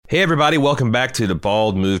Hey everybody, welcome back to the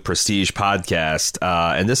Bald Move Prestige podcast.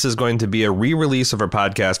 And this is going to be a re-release of our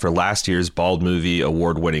podcast for last year's Bald Movie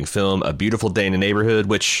award-winning film, A Beautiful Day in the Neighborhood,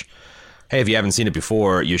 which, hey, if you haven't seen it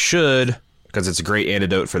before, you should, because it's a great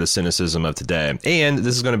antidote for the cynicism of today. And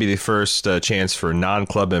this is going to be the first chance for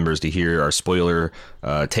non-club members to hear our spoiler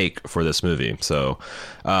take for this movie. So,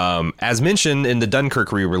 as mentioned in the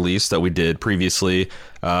Dunkirk re-release that we did previously,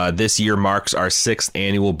 this year marks our 6th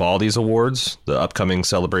annual Baldies Awards, the upcoming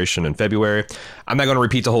celebration in February. I'm not going to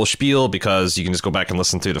repeat the whole spiel because you can just go back and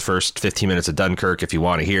listen to the first 15 minutes of Dunkirk if you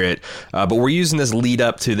want to hear it. But we're using this lead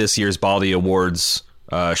up to this year's Baldy Awards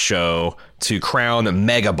show to crown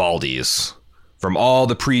Mega Baldies from all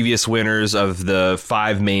the previous winners of the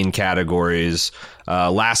 5 main categories.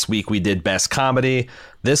 Last week we did Best Comedy.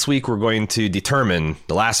 This week we're going to determine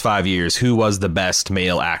the last 5 years who was the best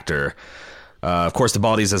male actor. Of course, the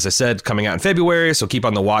Baldies, as I said, coming out in February, so keep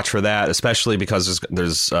on the watch for that, especially because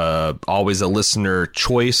there's always a listener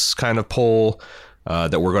choice kind of poll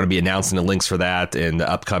that we're going to be announcing the links for that in the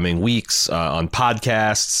upcoming weeks on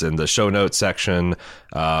podcasts and the show notes section,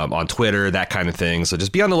 on Twitter, that kind of thing. So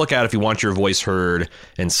just be on the lookout if you want your voice heard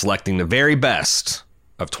in selecting the very best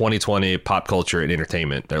of 2020 pop culture and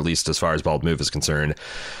entertainment, at least as far as Bald Move is concerned.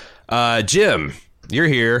 Jim, you're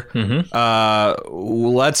here.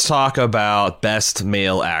 Mm-hmm. Let's talk about Best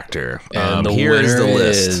Male Actor. And here's the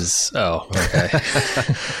list. Okay.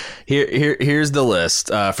 Here's the list.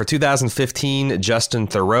 For 2015, Justin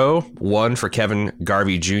Theroux won for Kevin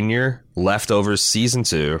Garvey Jr., Leftovers Season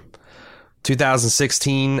 2.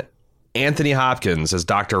 2016, Anthony Hopkins as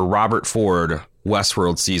Dr. Robert Ford,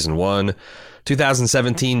 Westworld Season 1.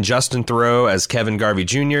 2017, Justin Theroux as Kevin Garvey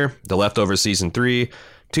Jr., The Leftovers Season 3.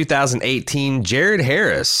 2018, Jared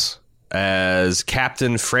Harris as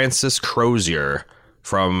Captain Francis Crozier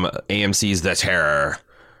from AMC's The Terror.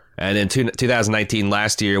 And in 2019,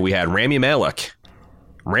 last year, we had Rami Malek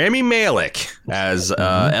as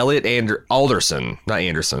Elliot Alderson from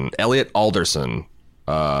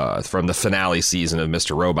the finale season of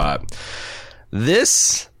Mr. Robot.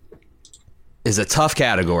 This is a tough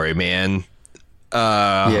category, man.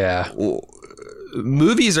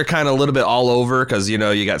 Movies are kind of a little bit all over because, you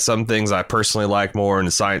know, you got some things I personally like more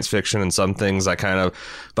in science fiction and some things I kind of,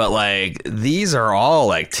 but like these are all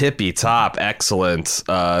like tippy top excellent,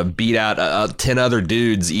 beat out 10 other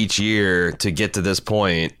dudes each year to get to this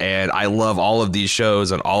point. And I love all of these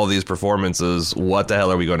shows and all of these performances. What the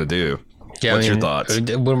hell are we going to do? Yeah, What's your thoughts?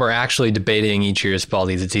 When we're actually debating each year's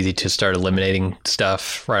Baldies, it's easy to start eliminating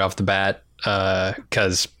stuff right off the bat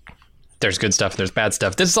because there's good stuff and there's bad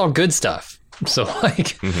stuff. This is all good stuff. So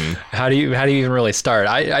like, how do you even really start?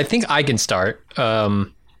 I think I can start.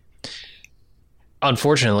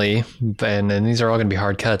 Unfortunately, and these are all going to be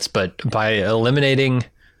hard cuts, but by eliminating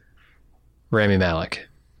Rami Malek.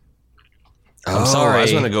 I'm sorry. I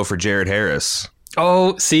was going to go for Jared Harris.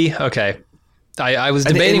 Oh, see, okay. I was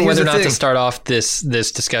debating whether or not to start off this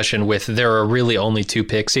discussion with there are really only 2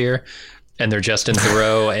 picks here. And they're Justin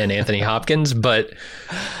Theroux and Anthony Hopkins, but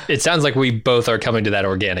it sounds like we both are coming to that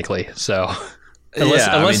organically. So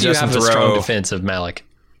unless you have a strong defense of Malek.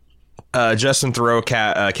 Justin Theroux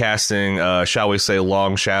casting, shall we say,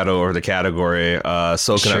 long shadow over the category,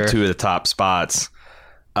 soaking up 2 of the top spots.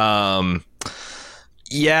 I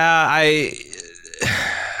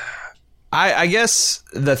guess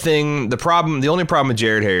the only problem with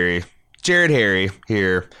Jared Harry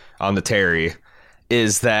here on the Terry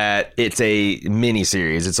is that it's a mini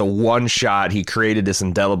series. It's a one shot. He created this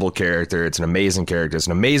indelible character. It's an amazing character. It's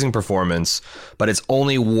an amazing performance, but it's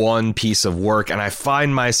only one piece of work. And I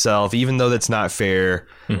find myself, even though that's not fair,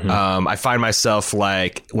 I find myself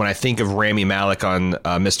like when I think of Rami Malek on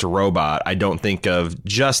Mr. Robot, I don't think of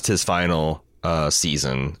just his final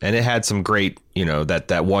season. And it had some great,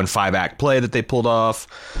 that one 5-act play that they pulled off.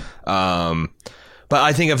 But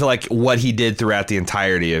I think of like what he did throughout the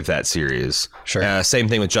entirety of that series. Sure. Same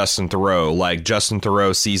thing with Justin Theroux. Like Justin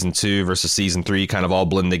Theroux season 2 versus season 3 kind of all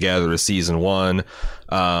blend together with season 1.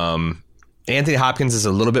 Anthony Hopkins is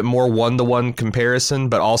a little bit more one-to-one comparison,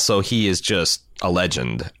 but also he is just a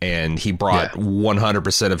legend. And he brought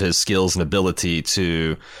 100% of his skills and ability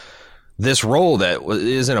to this role that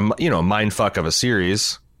isn't a mind fuck of a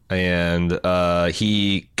series. And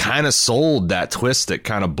he kind of sold that twist that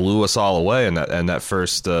kind of blew us all away in that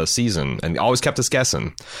first season, and always kept us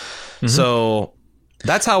guessing. So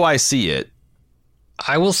that's how I see it.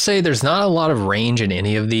 I will say there's not a lot of range in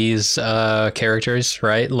any of these characters,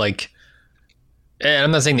 right? Like, and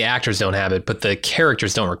I'm not saying the actors don't have it, but the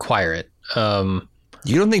characters don't require it.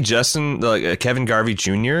 You don't think Kevin Garvey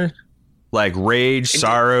Jr.? Like rage,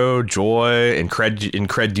 sorrow, joy,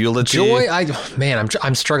 incredulity. Joy,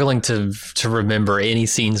 I'm struggling to remember any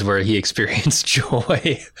scenes where he experienced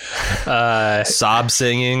joy. Sob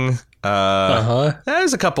singing.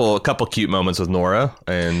 There's a couple cute moments with Nora,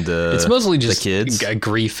 and it's mostly just the kids.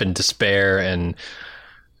 Grief and despair and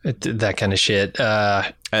that kind of shit.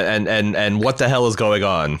 And what the hell is going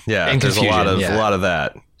on? Yeah, and there's a lot of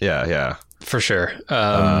that. Yeah. For sure.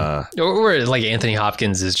 Or like Anthony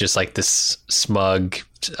Hopkins is just like this smug.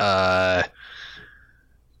 I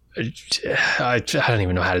don't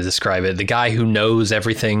even know how to describe it. The guy who knows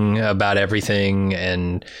everything about everything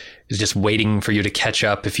and is just waiting for you to catch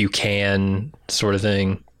up if you can, sort of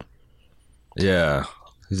thing. Yeah,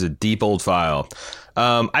 he's a deep old file.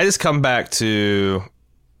 I just come back to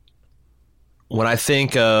when I'm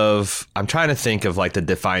trying to think of like the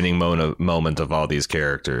defining moment of all these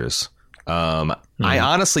characters. I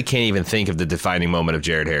honestly can't even think of the defining moment of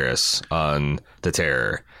Jared Harris on The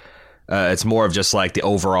Terror. It's more of just like the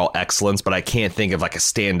overall excellence, but I can't think of like a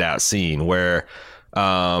standout scene where,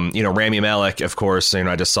 Rami Malek, of course,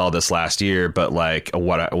 I just saw this last year, but like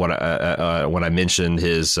when I mentioned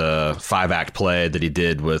his 5-act play that he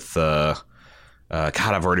did with, God,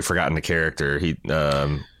 I've already forgotten the character.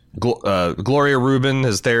 Gloria Rubin,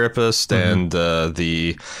 his therapist, and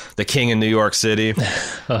the king in New York City.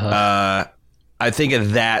 I think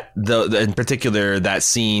of that, in particular, that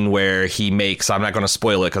scene where he makes, I'm not going to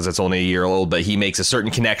spoil it because it's only a year old, but he makes a certain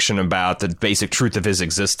connection about the basic truth of his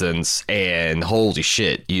existence, and holy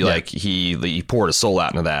shit, he poured his soul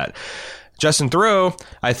out into that. Justin Theroux,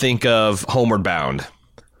 I think of Homeward Bound.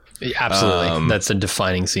 Absolutely. That's a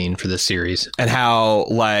defining scene for this series. And how,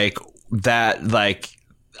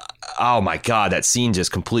 oh my God, that scene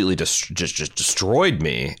just completely just destroyed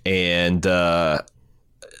me. And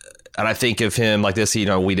I think of him like this, we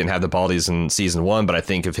didn't have the Baldies in season 1, but I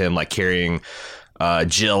think of him like carrying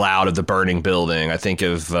Jill out of the burning building. I think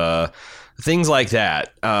of things like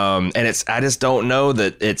that. And I just don't know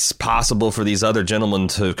that it's possible for these other gentlemen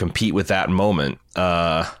to compete with that moment.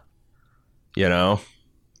 But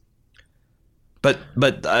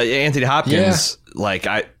Anthony Hopkins,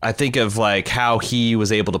 I think of like how he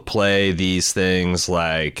was able to play these things,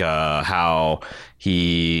 like how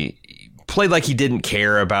he played like he didn't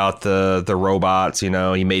care about the robots. He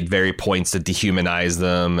made very points to dehumanize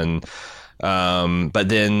them, and but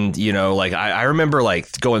then I remember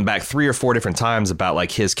like going back 3 or 4 different times about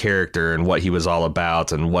like his character and what he was all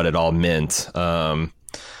about and what it all meant.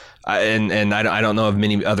 And I don't know if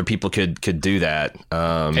many other people could do that.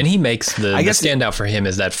 And he makes the standout for him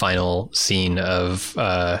is that final scene of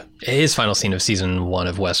his final scene of season 1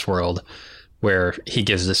 of Westworld, where he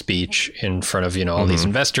gives the speech in front of all these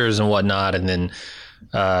investors and whatnot, and then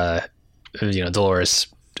Dolores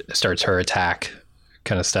starts her attack,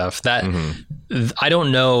 kind of stuff. That I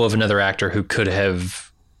don't know of another actor who could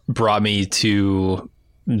have brought me to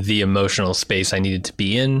the emotional space I needed to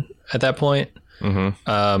be in at that point. And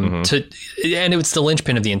it was the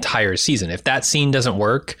linchpin of the entire season. If that scene doesn't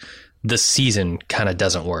work, the season kind of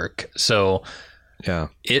doesn't work. So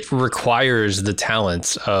it requires the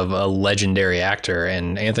talents of a legendary actor,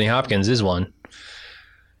 and Anthony Hopkins is one.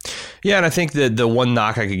 Yeah, and I think that the one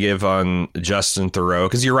knock I could give on Justin Theroux,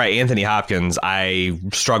 because you're right, Anthony Hopkins, I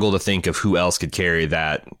struggle to think of who else could carry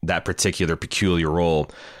that particular peculiar role.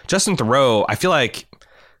 Justin Theroux, I feel like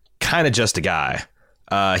kind of just a guy.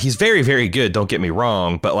 He's very, very good, don't get me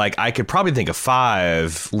wrong, but like I could probably think of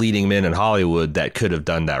 5 leading men in Hollywood that could have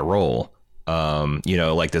done that role.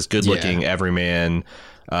 Like this good-looking everyman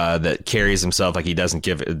that carries himself like he doesn't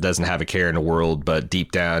have a care in the world, but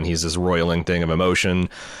deep down he's this roiling thing of emotion.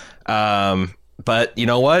 But you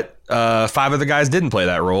know what? 5 other guys didn't play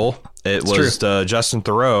that role. It was Justin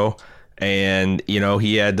Theroux. And,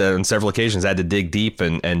 he had on several occasions had to dig deep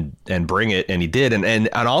and bring it. And he did. And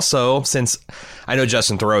also, since I know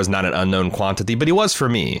Justin Theroux is not an unknown quantity, but he was for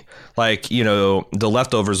me. Like, The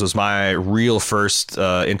Leftovers was my real first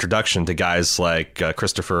introduction to guys like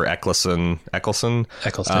Christopher Eccleston, Justin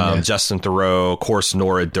Theroux, of course,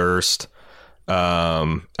 Nora Durst.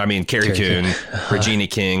 Carrie Coon, Regina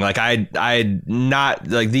King. Like I'd not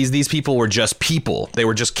like these people were just people. They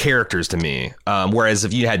were just characters to me. Whereas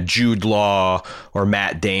if you had Jude Law or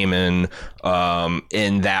Matt Damon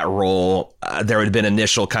in that role, there would have been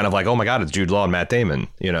initial kind of like, oh my God, it's Jude Law and Matt Damon.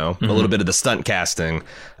 A little bit of the stunt casting.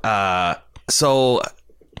 So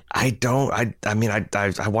I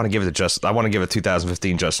want to give it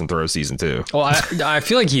 2015 Justin Theroux season 2. Well, I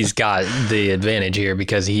feel like he's got the advantage here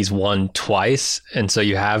because he's won twice, and so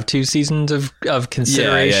you have 2 seasons of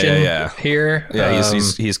consideration here. Yeah,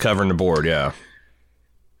 he's covering the board. Yeah.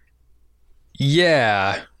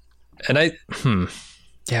 Yeah. And I'm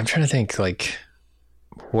trying to think like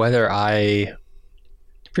whether I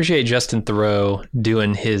appreciate Justin Theroux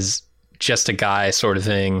doing his just a guy sort of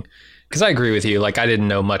thing. Because I agree with you. Like, I didn't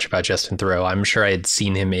know much about Justin Theroux. I'm sure I had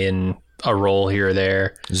seen him in a role here or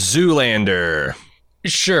there. Zoolander.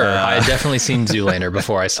 Sure. I had definitely seen Zoolander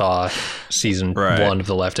before I saw season 1 of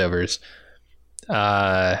The Leftovers.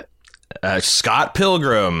 Scott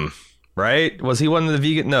Pilgrim, right? Was he one of the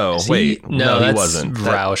vegan? No, wait. No, he wasn't.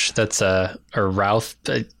 Roush. That's or Routh.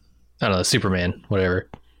 I don't know, Superman, whatever.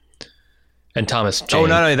 And Thomas Jane. Oh,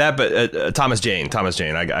 not only that, but Thomas Jane.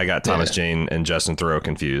 I got Thomas Jane and Justin Theroux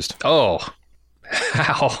confused. Oh,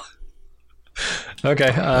 how? Okay.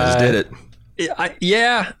 I just did it.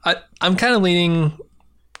 I'm kind of leaning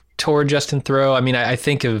toward Justin Theroux. I mean, I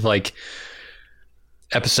think of like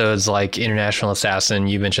episodes like International Assassin.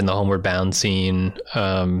 You mentioned the Homeward Bound scene,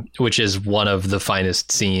 which is one of the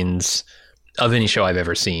finest scenes of any show I've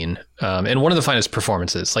ever seen. And one of the finest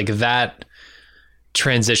performances. Like that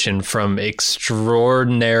transition from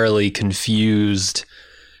extraordinarily confused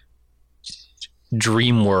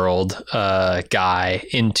dream world guy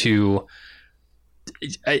into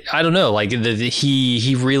I don't know, like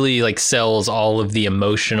he really like sells all of the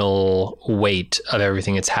emotional weight of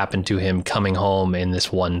everything that's happened to him coming home in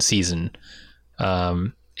this one season.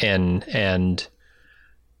 And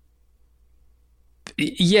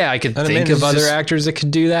yeah, I could think of other actors that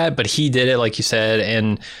could do that, but he did it, like you said,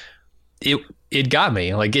 and it got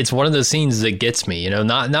me. Like, it's one of those scenes that gets me, you know.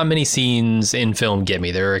 Not many scenes in film get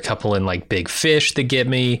me. There are a couple in like Big Fish that get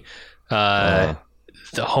me.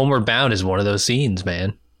 The Homeward Bound is one of those scenes,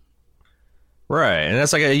 man. Right, and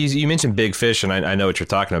that's like you mentioned Big Fish, and I know what you're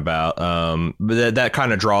talking about. But that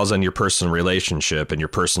kind of draws on your personal relationship and your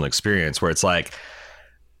personal experience, where it's like,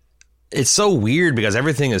 it's so weird because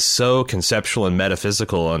everything is so conceptual and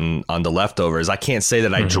metaphysical on The Leftovers. I can't say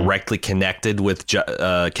that I directly connected with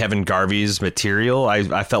Kevin Garvey's material.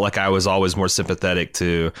 I felt like I was always more sympathetic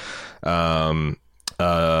to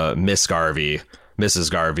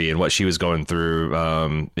Mrs. Garvey and what she was going through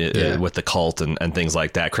with the cult and things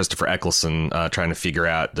like that. Christopher Eccleston trying to figure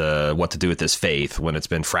out what to do with his faith when it's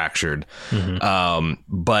been fractured.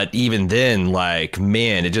 But even then, like,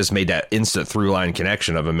 man, it just made that instant through line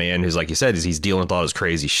connection of a man who's, like you said, he's dealing with all this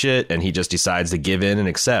crazy shit and he just decides to give in and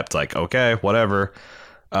accept, like, okay, whatever.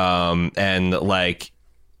 And like,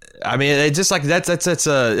 I mean, it's just like that's just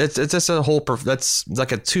a whole that's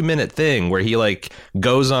like a 2-minute thing where he like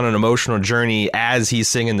goes on an emotional journey as he's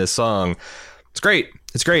singing this song. It's great.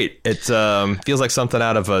 It feels like something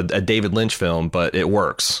out of a David Lynch film, but it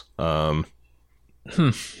works. Okay.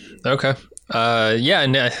 Yeah,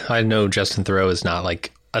 and I know Justin Theroux is not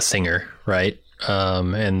like a singer, right?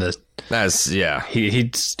 And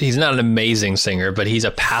he's not an amazing singer, but he's a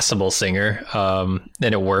passable singer. And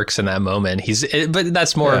it works in that moment. But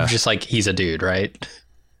that's more of just like, he's a dude, right?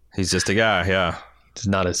 He's just a guy. Yeah. He's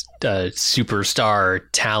not a superstar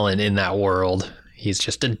talent in that world. He's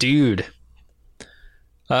just a dude.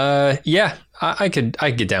 Yeah, I could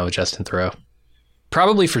get down with Justin Theroux.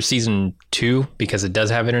 Probably for season 2, because it does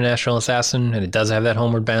have International Assassin and it does have that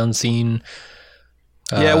Homeward Bound scene.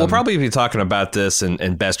 Yeah, we'll probably be talking about this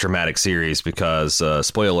in Best Dramatic Series because,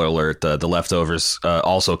 spoiler alert, The Leftovers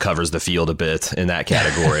also covers the field a bit in that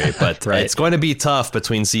category. But It's going to be tough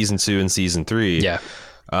between season 2 and season 3. Yeah,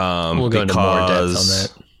 we'll go into more depth on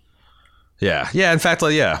that. Yeah. In fact,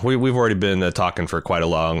 we've already been talking for quite a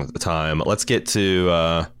long time. Let's get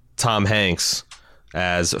to Tom Hanks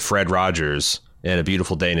as Fred Rogers in A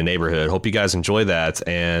Beautiful Day in the Neighborhood. Hope you guys enjoy that,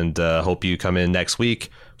 and hope you come in next week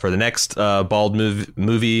for the next Baldy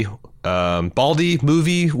movie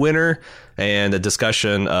winner and a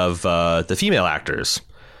discussion of the female actors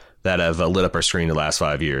that have lit up our screen the last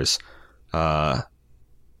 5 years. Be on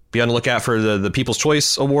the lookout for the People's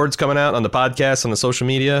Choice Awards coming out on the podcast, on the social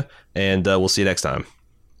media, and we'll see you next time.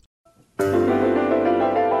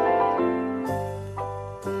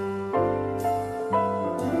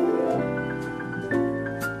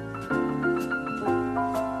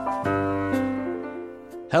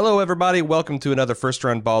 Hello, everybody. Welcome to another First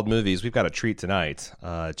Run Bald Movies. We've got a treat tonight.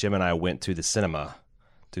 Jim and I went to the cinema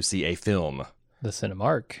to see a film. The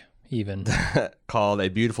Cinemark, even. Called A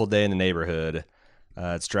Beautiful Day in the Neighborhood.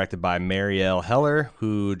 It's directed by Marielle Heller,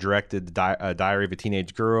 who directed Diary of a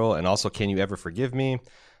Teenage Girl and also Can You Ever Forgive Me?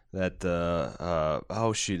 That,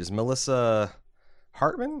 is Melissa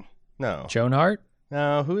Hartman? No. Joan Hart?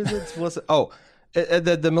 No, who is it? Melissa? Oh,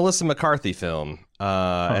 the Melissa McCarthy film.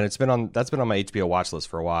 And that's been on my HBO watch list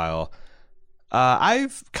for a while.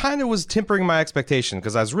 I've kind of was tempering my expectation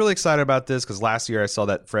because I was really excited about this because last year I saw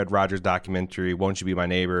that Fred Rogers documentary, Won't You Be My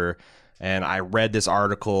Neighbor? And I read this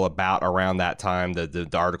article about around that time, the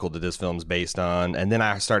article that this film's based on. And then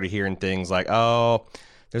I started hearing things like, oh,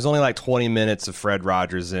 there's only like 20 minutes of Fred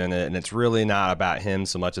Rogers in it, and it's really not about him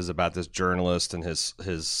so much as about this journalist and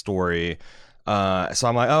his story. So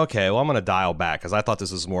I'm like, okay, well, I'm going to dial back because I thought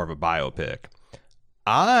this was more of a biopic.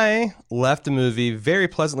 I left the movie very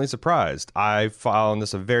pleasantly surprised. I found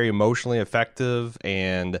this a very emotionally effective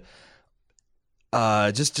and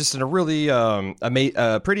just in a really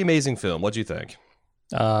pretty amazing film. What do you think?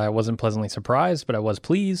 I wasn't pleasantly surprised, but I was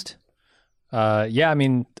pleased. Yeah, I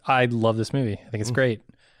mean, I love this movie. I think it's great.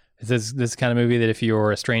 This kind of movie that if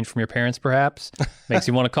you're estranged from your parents, perhaps, makes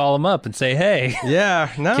you want to call them up and say, hey,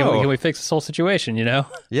 yeah, no, can we fix this whole situation, you know?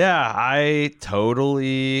 Yeah, I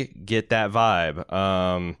totally get that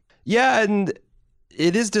vibe. Yeah, and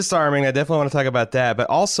it is disarming. I definitely want to talk about that.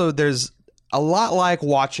 But also there's a lot like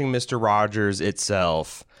watching Mr. Rogers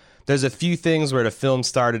itself. There's a few things where the film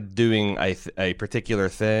started doing a particular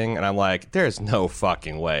thing, and I'm like, there's no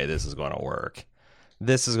fucking way this is going to work.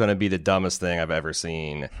 This is going to be the dumbest thing I've ever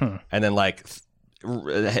seen. And then like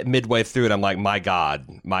midway through it, I'm like, my God,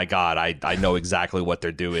 I know exactly what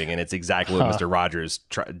they're doing. And it's exactly what Mr. Rogers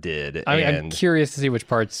did. I'm curious to see which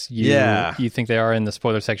parts you think they are in the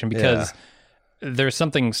spoiler section, because there's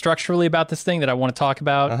something structurally about this thing that I want to talk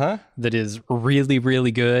about that is really,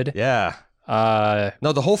 really good. Yeah.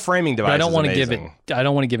 No, the whole framing device. I don't want to amazing. I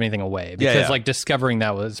don't want to give anything away, because like discovering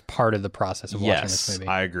that was part of the process of watching this movie.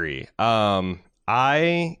 I agree.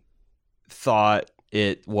 I thought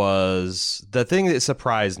it was, the thing that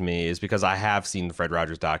surprised me is because I have seen the Fred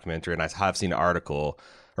Rogers documentary and I have seen the article,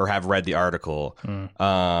 or have read the article.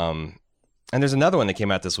 And there's another one that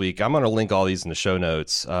came out this week. I'm going to link all these in the show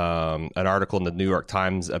notes. An article in the New York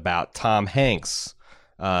Times about Tom Hanks.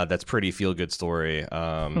 That's pretty feel good story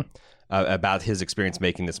about his experience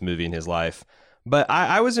making this movie in his life. But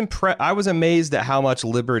I was impressed. I was amazed at how much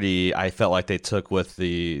liberty I felt like they took with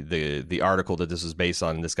the article that this was based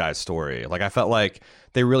on in this guy's story. Like, I felt like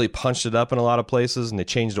they really punched it up in a lot of places, and they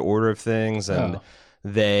changed the order of things, and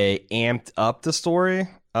they amped up the story.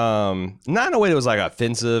 Not in a way that was like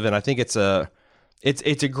offensive, and I think it's a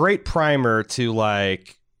great primer to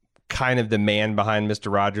like kind of the man behind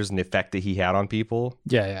Mr. Rogers and the effect that he had on people.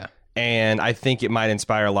 Yeah. And I think it might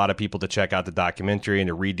inspire a lot of people to check out the documentary and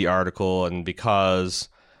to read the article. And because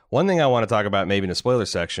one thing I want to talk about maybe in the spoiler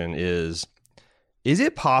section is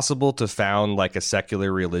it possible to found like a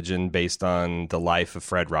secular religion based on the life of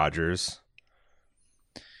Fred Rogers?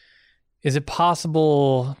 Is it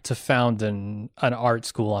possible to found an art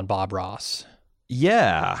school on Bob Ross?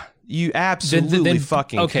 Yeah. You absolutely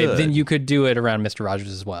fucking could. Then you could do it around Mr. Rogers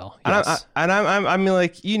as well. Yes. I mean,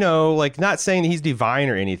 like, you know, like, not saying he's divine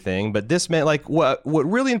or anything, but this meant like what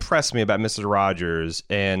really impressed me about Mr. Rogers,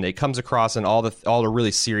 and it comes across in all the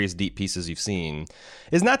really serious, deep pieces you've seen,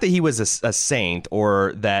 is not that he was a saint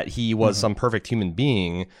or that he was some perfect human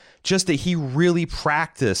being, just that he really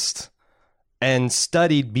practiced and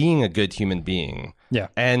studied being a good human being. Yeah.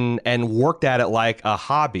 And worked at it like a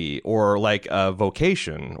hobby or like a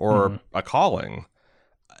vocation or a calling.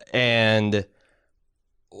 And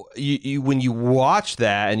you when you watch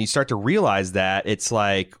that and you start to realize that, it's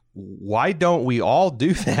like, why don't we all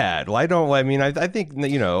do that? I think,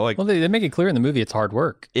 you know, like, well, they make it clear in the movie it's hard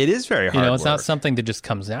work. It is very hard work. You know, it's not something that just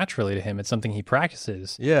comes naturally to him. It's something he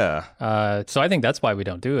practices. Yeah. So I think that's why we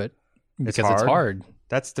don't do it, because it's hard.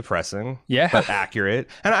 That's depressing. Yeah. But accurate.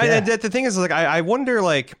 And the thing is, like, I wonder,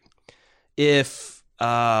 like, if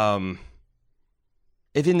in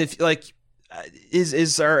the, like,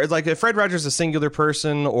 is Fred Rogers a singular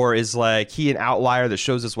person, or is like he an outlier that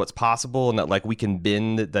shows us what's possible, and that like we can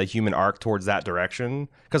bend the human arc towards that direction?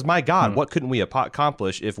 Because my God, what couldn't we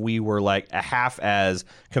accomplish if we were like a half as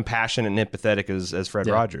compassionate and empathetic as Fred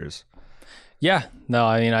Rogers? Yeah. No,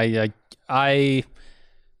 I mean,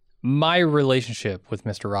 my relationship with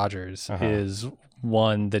Mr. Rogers is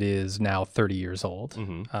one that is now 30 years old,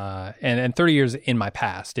 and 30 years in my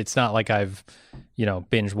past. It's not like I've,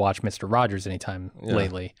 binge watched Mr. Rogers anytime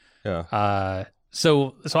lately. Yeah.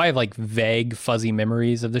 So I have like vague, fuzzy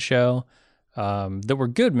memories of the show that were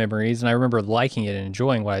good memories, and I remember liking it and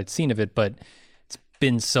enjoying what I'd seen of it. But it's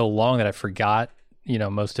been so long that I forgot,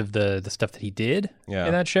 most of the stuff that he did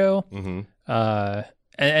in that show.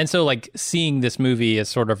 And so, like, seeing this movie as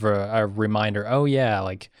sort of a reminder, oh, yeah,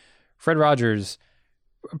 like, Fred Rogers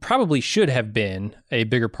probably should have been a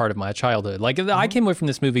bigger part of my childhood. Like, I came away from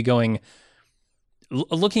this movie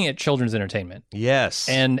looking at children's entertainment. Yes.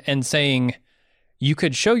 And saying, you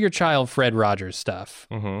could show your child Fred Rogers stuff,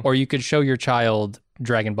 or you could show your child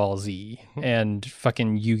Dragon Ball Z and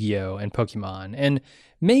fucking Yu-Gi-Oh! And Pokemon, and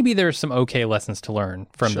maybe there's some okay lessons to learn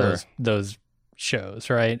from Sure. those shows,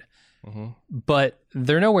 right? Mm-hmm. But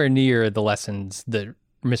they're nowhere near the lessons that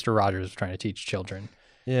Mr. Rogers was trying to teach children.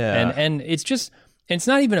 Yeah. And it's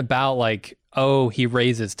not even about like, oh, he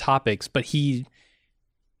raises topics, but he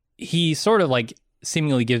sort of like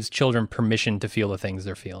seemingly gives children permission to feel the things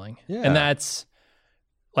they're feeling. Yeah. And that's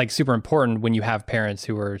like super important when you have parents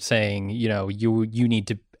who are saying, you know, you need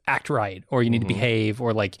to act right, or you need to behave,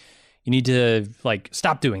 or like you need to like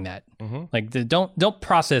stop doing that. Like don't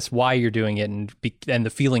process why you're doing it and the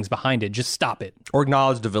feelings behind it. Just stop it. Or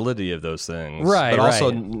acknowledge the validity of those things. Right, But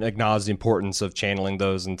also right. acknowledge the importance of channeling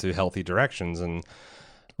those into healthy directions. And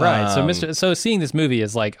Right. So seeing this movie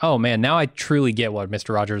is like, oh man, now I truly get what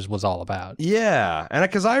Mr. Rogers was all about. yeah. And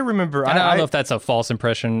because I remember... And I don't know if that's a false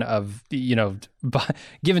impression of, you know,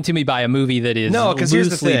 given to me by a movie that is No, 'cause here's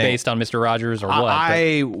the loosely thing. based on Mr. Rogers or what.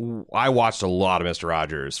 I watched a lot of Mr.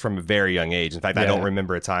 Rogers from a very young age. In fact, I Yeah. don't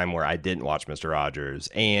remember a time where I didn't watch Mr. Rogers.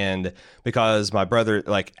 And because my brother,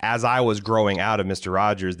 like, as I was growing out of Mr.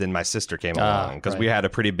 Rogers, then my sister came along because we had a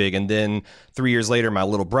pretty big. And then 3 years later, my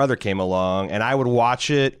little brother came along, and I would watch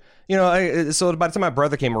it. You know, so by the time my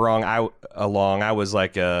brother came along, I was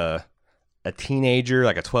like a teenager,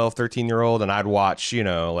 like a 12, 13-year-old, and I'd watch, you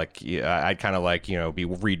know, like I'd kind of like, you know, be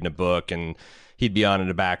reading a book, and he'd be on in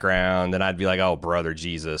the background, and I'd be like, oh, brother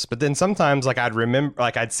Jesus. But then sometimes, like, I'd remember,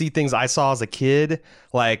 like, I'd see things I saw as a kid,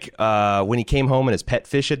 like when he came home and his pet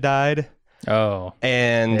fish had died. Oh.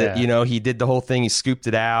 And, Yeah. you know, he did the whole thing. He scooped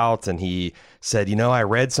it out, and he said, you know, I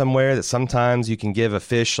read somewhere that sometimes you can give a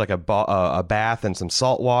fish like a bath in some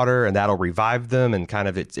salt water, and that'll revive them, and kind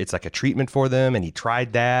of it's like a treatment for them. And he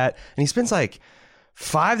tried that, and he spends like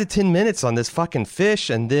 5 to 10 minutes on this fucking fish,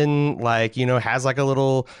 and then, like, you know, has like a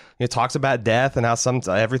little, you know, talks about death and how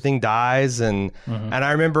everything dies. And and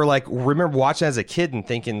I remember watching as a kid and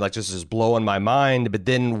thinking, like, just blowing my mind. But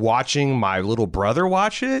then watching my little brother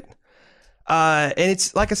watch it, and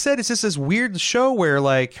it's like I said, it's just this weird show where,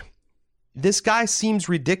 like, this guy seems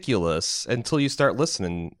ridiculous until you start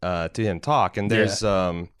listening to him talk. And there's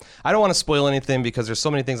I don't want to spoil anything because there's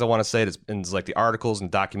so many things I want to say in like the articles and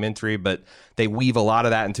documentary, but they weave a lot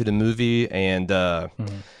of that into the movie. And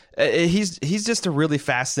he's just a really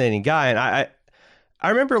fascinating guy. And I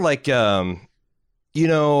remember, like, you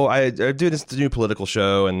know, I do this new political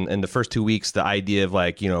show, and in the first 2 weeks, the idea of,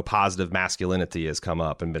 like, you know, positive masculinity has come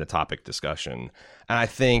up and been a topic discussion. And I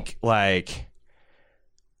think, like,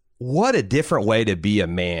 what a different way to be a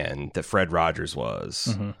man that Fred Rogers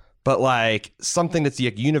was. But, like, something that's,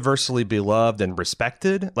 like, universally beloved and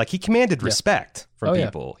respected. Like, he commanded respect from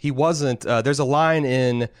people. He wasn't, there's a line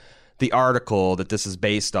in the article that this is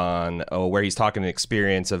based on, where he's talking an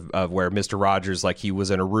experience of where Mr. Rogers, like, he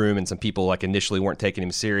was in a room and some people, like, initially weren't taking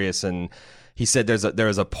him serious, and he said there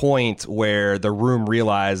was a point where the room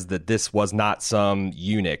realized that this was not some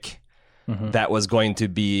eunuch that was going to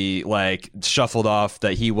be, like, shuffled off,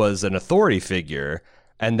 that he was an authority figure,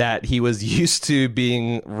 and that he was used to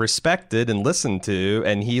being respected and listened to,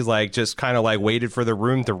 and he, like, just kind of, like, waited for the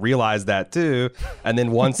room to realize that too, and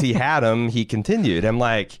then once he had him, he continued. I'm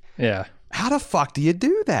like, Yeah. how the fuck do you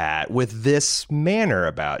do that with this manner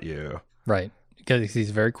about you? Right. Because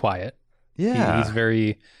he's very quiet. Yeah. He's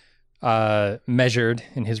very measured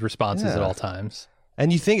in his responses at all times.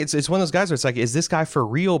 And you think it's one of those guys where it's like, is this guy for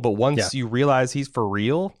real? But once you realize he's for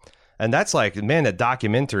real, and that's like, man, that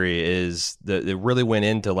documentary it really went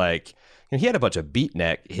into, like, you know, he had a bunch of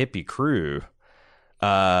beatnik hippie crew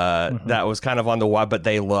that was kind of on the wall, but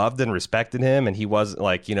they loved and respected him, and he wasn't,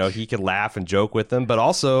 like, you know, he could laugh and joke with them, but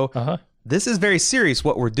also this is very serious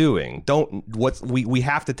what we're doing. We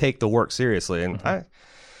have to take the work seriously. And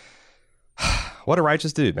what a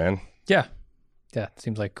righteous dude, man. Yeah.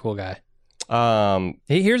 Seems like a cool guy.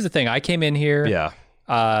 Here's the thing. I came in here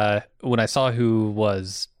when I saw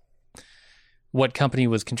what company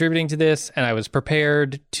was contributing to this, and I was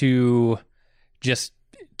prepared to just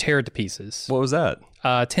tear it to pieces. What was that?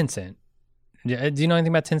 Tencent. Do you know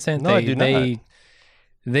anything about Tencent? No, I do not.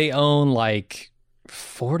 They own like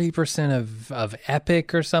 40% of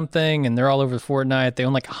Epic or something, and they're all over Fortnite. They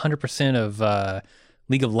own like 100% of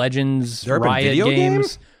League of Legends, Riot video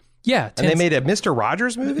games. Yeah, and they made a Mr.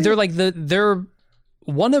 Rogers movie? They're like they're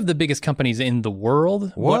one of the biggest companies in the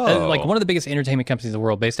world. Whoa. Like one of the biggest entertainment companies in the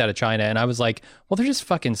world, based out of China. And I was like, well, they're just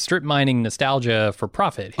fucking strip mining nostalgia for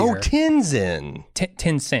profit here. Oh, Tencent.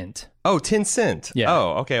 Tencent. Oh, Tencent. Yeah.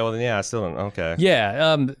 Oh, okay. Well, then, yeah, I still don't. Okay.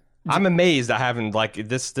 Yeah. I'm amazed. I haven't, like,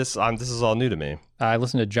 this is all new to me. I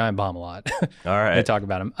listen to Giant Bomb a lot. All right. I talk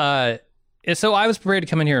about him. So I was prepared to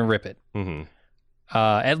come in here and rip it. Mm-hmm.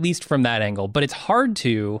 At least from that angle. But it's hard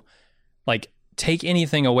to, like, take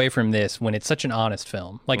anything away from this when it's such an honest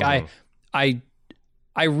film. Like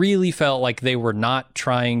I really felt like they were not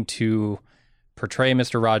trying to portray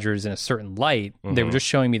Mr. Rogers in a certain light. They were just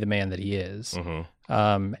showing me the man that he is.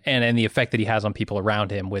 And the effect that he has on people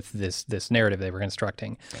around him with this narrative they were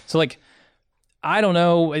constructing. So like, I don't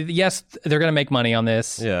know. Yes, they're going to make money on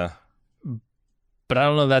this. Yeah. But I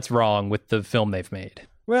don't know that's wrong with the film they've made.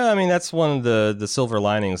 Well, I mean, that's one of the silver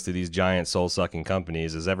linings to these giant soul-sucking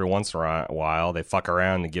companies is every once in a while they fuck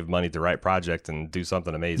around and give money to the right project and do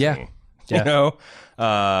something amazing. Yeah. You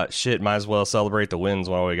know? Shit, might as well celebrate the wins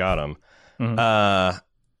while we got them. Yeah,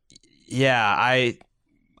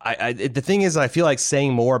 the thing is, I feel like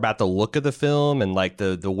saying more about the look of the film and like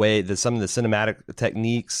the way that some of the cinematic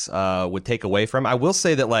techniques would take away from. I will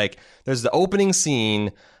say that like there's the opening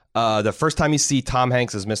scene, the first time you see Tom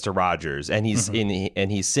Hanks as Mr. Rogers, and he's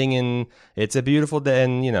he's singing "It's a Beautiful Day,"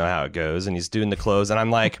 and you know how it goes, and he's doing the clothes, and I'm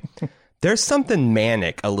like, there's something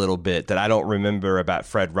manic a little bit that I don't remember about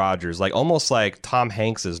Fred Rogers, like almost like Tom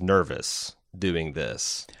Hanks is nervous doing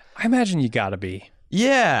this. I imagine you gotta be.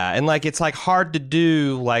 Yeah, and like it's like hard to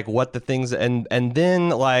do like what the things and then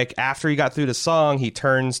like after he got through the song, he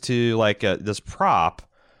turns to like this prop,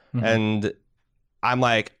 and I'm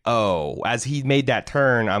like, oh, as he made that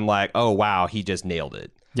turn, I'm like, oh wow, he just nailed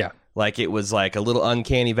it. Yeah. Like it was like a little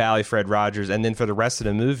uncanny valley Fred Rogers, and then for the rest of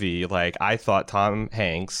the movie, like I thought Tom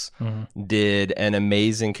Hanks did an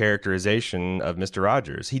amazing characterization of Mr.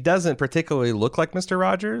 Rogers. He doesn't particularly look like Mr.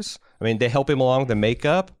 Rogers. I mean, they help him along with the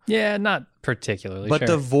makeup. Yeah, not particularly. But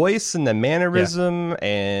the voice and the mannerism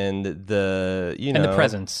and the and the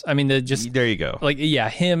presence. I mean, there you go. Like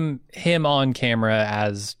him on camera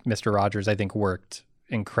as Mr. Rogers, I think worked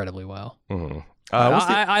incredibly well.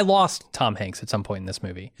 I lost Tom Hanks at some point in this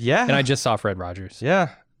movie. Yeah. And I just saw Fred Rogers. Yeah.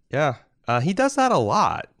 He does that a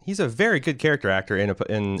lot. He's a very good character actor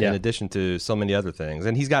in addition to so many other things.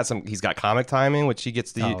 And he's got comic timing, which he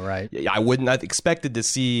gets to. Oh, right. I wouldn't have expected to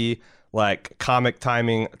see like comic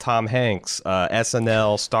timing Tom Hanks,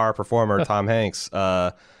 SNL star performer Tom Hanks.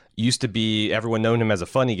 Used to be, everyone known him as a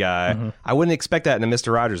funny guy. I wouldn't expect that in a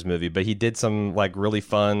Mr. Rogers movie, but he did some like really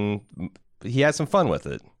fun. He had some fun with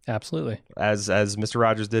it. Absolutely. As Mr.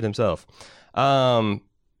 Rogers did himself. What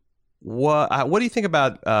do you think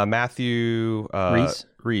about Matthew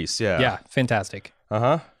Rhys? Yeah, fantastic.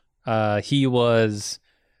 He was.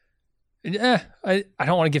 I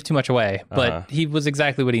don't want to give too much away, but he was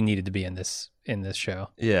exactly what he needed to be in this show.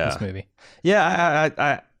 Yeah, this movie.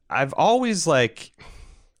 Yeah, I've always I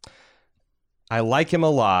like him a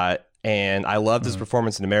lot, and I loved his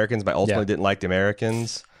performance in Americans, but I ultimately didn't like the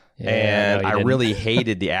Americans. Yeah, and I really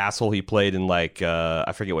hated the asshole he played in like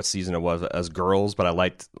I forget what season it was as Girls, but I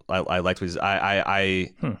liked his.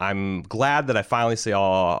 I'm glad that I finally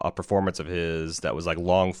saw a performance of his that was like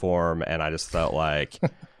long form, and I just felt like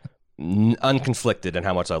unconflicted in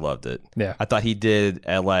how much I loved it. Yeah, I thought he did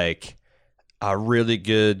a really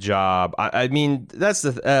good job. I mean, that's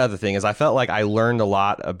the other thing is I felt like I learned a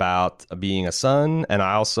lot about being a son, and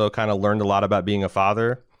I also kind of learned a lot about being a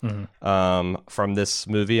father. From this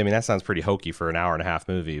movie. I mean, that sounds pretty hokey for an hour and a half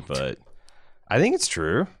movie, but I think it's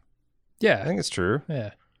true. Yeah, I think it's true. Yeah,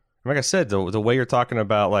 like I said, the way you're talking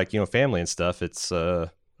about like family and stuff, it's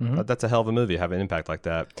that's a hell of a movie. Have an impact like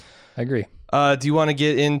that. I agree. Do you want to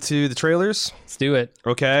get into the trailers? Let's do it.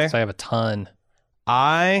 Okay. So I have a ton.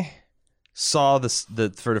 I saw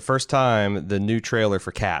for the first time the new trailer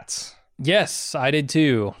for Cats. Yes, I did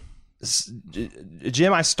too.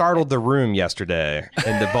 Jim, I startled the room yesterday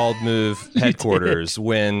in the Bald Move headquarters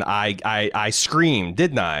when I screamed,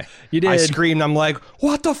 didn't I? You did. I screamed. I'm like,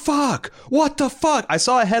 what the fuck? What the fuck? I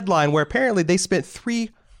saw a headline where apparently they spent $300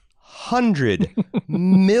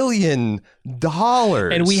 million.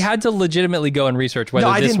 And we had to legitimately go and research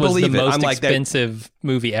whether this was the most expensive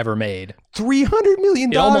movie ever made. $300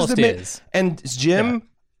 million. It almost is. And Jim,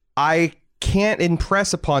 I can't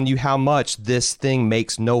impress upon you how much this thing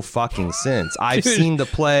makes no fucking sense. I've seen the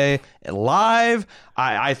play live.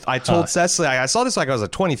 I told Cecily, I saw this like I was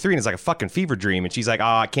 23 and it's like a fucking fever dream. And she's like,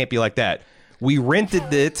 oh, it can't be like that. We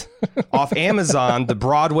rented it off Amazon, the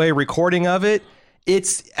Broadway recording of it.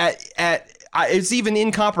 It's it's even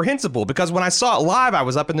incomprehensible because when I saw it live, I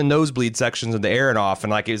was up in the nosebleed sections of the Aronoff,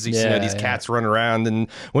 and like it was these cats running around, and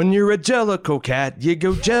when you're a Jellicoe cat, you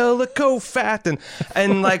go Jellicoe fat,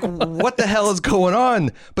 and like what the hell is going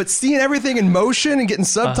on? But seeing everything in motion and getting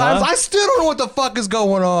subtitles, I still don't know what the fuck is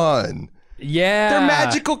going on. Yeah, they're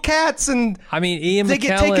magical cats, and I mean Ian they McKellen,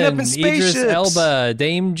 get taken up in spaceships. Idris Elba,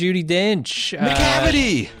 Dame Judi Dench,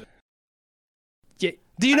 McCavity.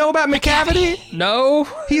 Do you know about McCavity? No.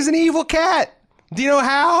 He's an evil cat. Do you know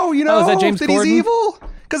how? Is that James Corden? He's evil?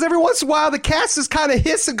 Because every once in a while, the cats just kind of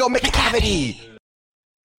hiss and go, McCavity!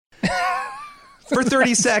 For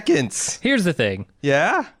 30 seconds. Here's the thing.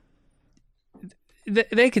 Yeah?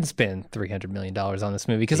 They can spend $300 million on this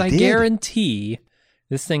movie because I guarantee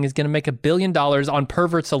this thing is going to make $1 billion on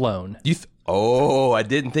perverts alone. I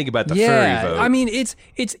didn't think about the furry vote. I mean, it's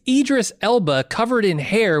Idris Elba covered in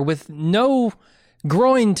hair with no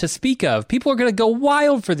groin to speak of. People are going to go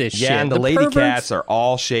wild for this shit. Yeah, and the lady cats are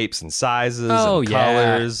all shapes and sizes and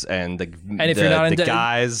colors. And if you're not into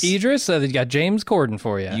guys, Idris, they got James Corden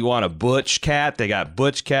for you. You want a butch cat? They got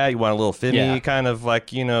butch cat. You want a little femmy kind of like,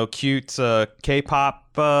 cute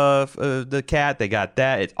K-pop the cat? They got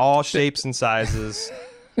that. It's all shapes and sizes.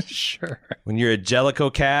 Sure. When you're a Jellicoe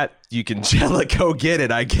cat, you can Jellicoe get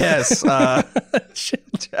it, I guess.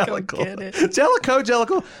 Jellicoe.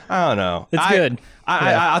 I don't know. It's good.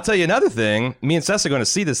 I'll tell you another thing. Me and Seth are going to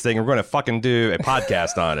see this thing. And we're going to fucking do a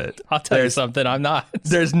podcast on it. I'll tell you something. I'm not.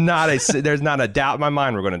 There's not a doubt in my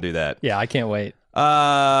mind we're going to do that. Yeah, I can't wait.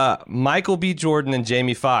 Michael B. Jordan and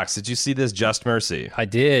Jamie Foxx. Did you see this? Just Mercy. I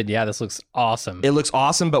did. Yeah, this looks awesome. It looks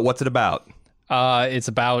awesome, but what's it about? It's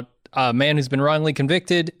about a man who's been wrongly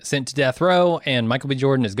convicted, sent to death row, and Michael B.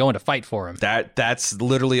 Jordan is going to fight for him. That's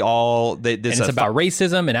literally all. And it's about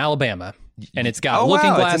racism in Alabama, and it's got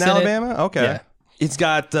Looking Glass it's in Alabama. Okay, yeah. It's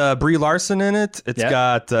got Brie Larson in it. It's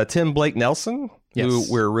got Tim Blake Nelson, who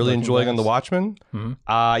we're really enjoying on The Watchmen. Mm-hmm.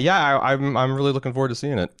 I'm really looking forward to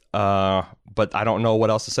seeing it. But I don't know what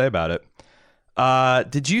else to say about it.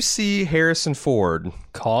 Did you see Harrison Ford?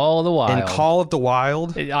 Call of the Wild. In Call of the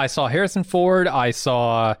Wild? I saw Harrison Ford. I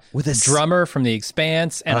saw the drummer from The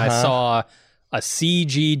Expanse, and I saw a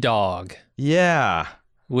CG dog. Yeah.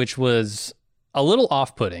 Which was a little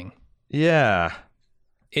off-putting. Yeah.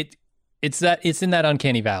 It's in that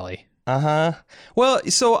uncanny valley. Well,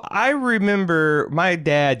 so I remember my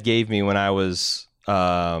dad gave me when I was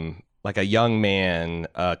like a young man,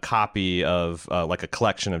 a copy of like a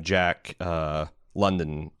collection of Jack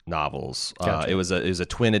London novels. Gotcha. It was a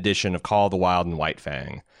twin edition of Call of the Wild and White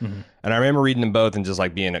Fang. Mm-hmm. And I remember reading them both and just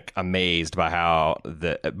like being amazed by how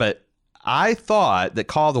but I thought that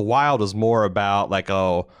Call of the Wild was more about like,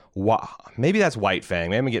 maybe that's White Fang.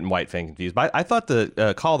 Maybe I'm getting White Fang confused. But I thought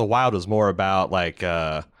the Call of the Wild was more about like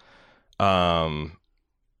a young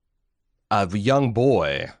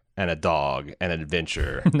boy and a dog and an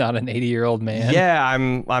adventure. Not an 80-year-old man. Yeah,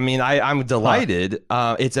 I'm delighted.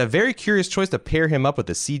 It's a very curious choice to pair him up with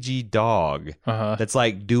a CG dog that's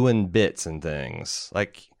like doing bits and things.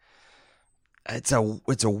 Like it's a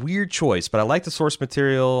weird choice, but I like the source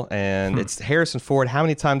material, and it's Harrison Ford. How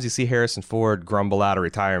many times do you see Harrison Ford grumble out of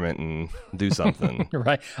retirement and do something?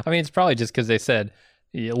 Right. I mean, it's probably just because they said,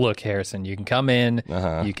 look, Harrison, you can come in,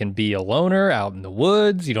 you can be a loner out in the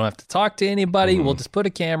woods, you don't have to talk to anybody, we'll just put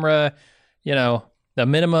a camera, a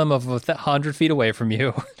minimum of 100 feet away from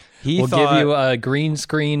you. We'll give you a green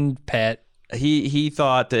screen pet. He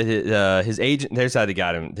thought that his agent, there's how they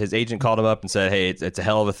got him, his agent called him up and said, hey, it's a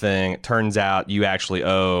hell of a thing. It turns out you actually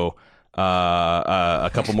owe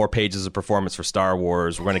a couple more pages of performance for Star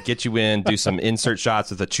Wars. We're going to get you in, do some insert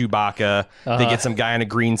shots with a Chewbacca, they get some guy in a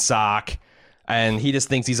green sock. And he just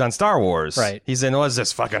thinks he's on Star Wars. Right. He's in, what is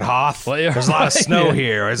this, fucking Hoth? There's a lot of snow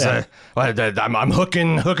here. I'm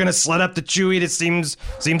hooking a sled up to Chewie that seems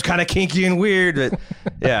kind of kinky and weird. But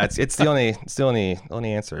yeah, it's the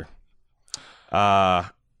only answer.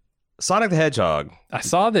 Sonic the Hedgehog. I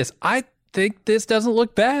saw this. I think this doesn't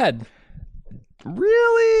look bad.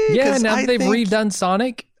 Really? Yeah, now that they've redone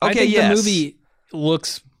Sonic, I think the movie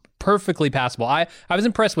looks perfectly passable. I was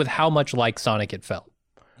impressed with how much like Sonic it felt.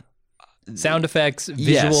 Sound effects,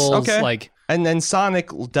 visuals, like... And then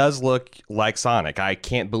Sonic does look like Sonic. I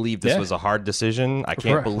can't believe this was a hard decision. I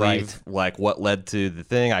can't believe like what led to the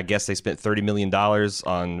thing. I guess they spent $30 million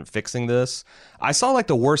on fixing this. I saw like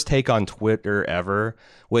the worst take on Twitter ever,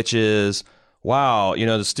 which is, wow,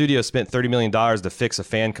 the studio spent $30 million to fix a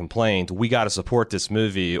fan complaint. We got to support this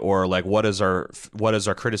movie, or like, what is our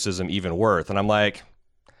criticism even worth? And I'm like,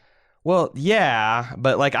 well, yeah,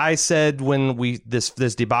 but like I said when this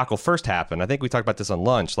debacle first happened, I think we talked about this on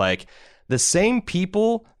lunch, like the same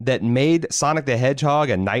people that made Sonic the Hedgehog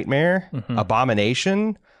a nightmare,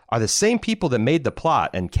 abomination, are the same people that made the plot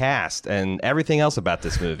and cast and everything else about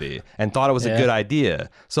this movie and thought it was a good idea.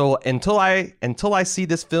 So until I see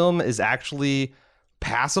this film is actually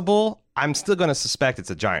passable, I'm still going to suspect it's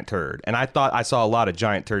a giant turd. And I thought I saw a lot of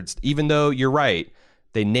giant turds, even though you're right.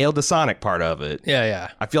 They nailed the Sonic part of it. Yeah.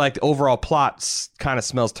 I feel like the overall plot kind of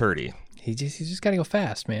smells turdy. He's just got to go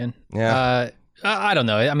fast, man. Yeah. I don't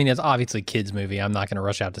know. I mean, it's obviously a kid's movie. I'm not going to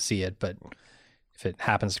rush out to see it, but if it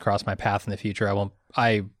happens to cross my path in the future, I won't.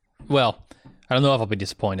 I I don't know if I'll be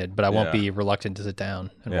disappointed, but I won't be reluctant to sit down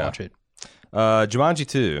and watch it. Jumanji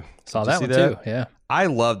 2. Saw that one too. Yeah. I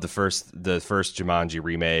loved the first Jumanji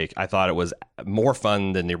remake. I thought it was more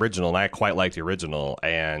fun than the original, and I quite liked the original.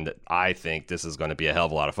 And I think this is going to be a hell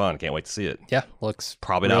of a lot of fun. Can't wait to see it. Yeah, looks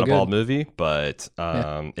probably not a bald movie, but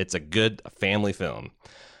it's a good family film.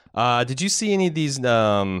 Did you see any of these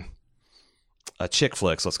chick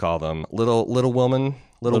flicks? Let's call them Little Woman.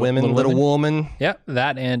 Little Woman. Yeah,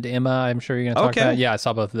 that and Emma. I'm sure you're going to talk about. Yeah, I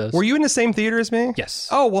saw both of those. Were you in the same theater as me? Yes.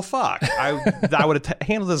 Oh well, fuck. I would have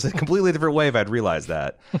handled this a completely different way if I'd realized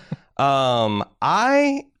that. I've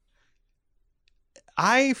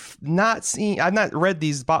not read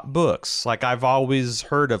these books. Like I've always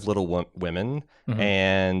heard of Little Women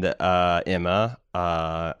and Emma,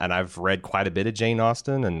 and I've read quite a bit of Jane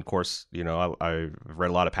Austen, and of course, I've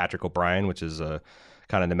read a lot of Patrick O'Brian, which is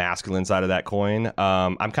kind of the masculine side of that coin.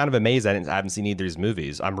 I'm kind of amazed I haven't seen either of these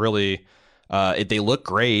movies. I'm really, they look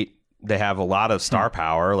great. They have a lot of star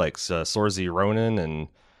power, like Saoirse Ronan. And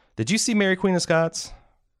did you see Mary Queen of Scots?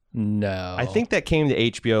 No. I think that came to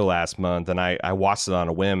HBO last month, and I watched it on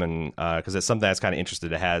a whim, and because it's something that's kind of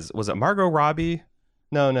interested. Was it Margot Robbie?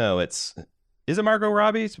 No, is it Margot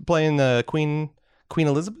Robbie playing the Queen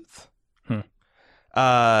Elizabeth?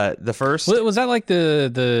 The first was that like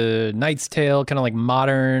the Knight's Tale, kind of like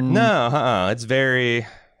modern? No, it's very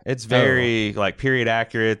like period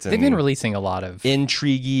accurate. And they've been releasing a lot of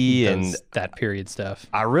intriguey and that period stuff.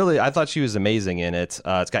 I thought she was amazing in it.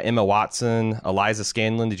 It's got Emma Watson, Eliza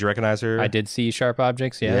Scanlon. Did you recognize her? I did see Sharp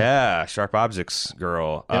Objects. Yeah, Sharp Objects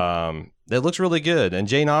girl. Yep. It looks really good. And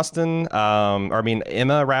Jane Austen,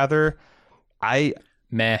 Emma rather.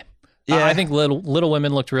 Meh. Yeah, I think Little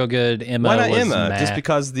Women looked real good. Emma. Why not was Emma? meh. Just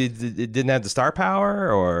because it didn't have the star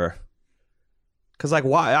power, or because like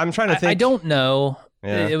why? I'm trying to think. I don't know.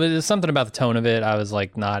 Yeah. It was something about the tone of it. I was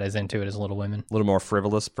like not as into it as Little Women. A little more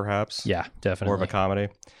frivolous, perhaps. Yeah, definitely. More of a comedy.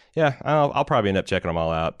 Yeah, I'll probably end up checking them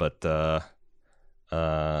all out. But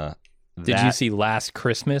did you see Last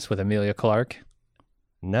Christmas with Emilia Clarke?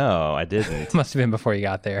 No, I didn't. Must have been before you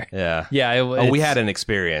got there. Yeah. Yeah. We had an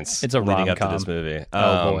experience. It's a leading rom-com. up to this movie.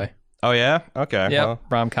 Oh boy. Oh yeah. Okay. Yeah. Well.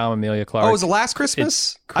 Rom-com Emilia Clarke. Oh, was it Last Christmas?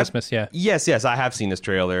 It's Christmas. Yeah. Yes. I have seen this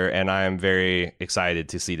trailer, and I am very excited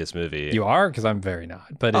to see this movie. You are, because I'm very not.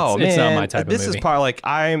 But it's not my type of movie. This is part like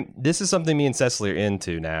This is something me and Cecily are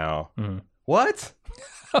into now. Mm-hmm. What?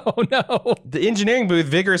 Oh no! The engineering booth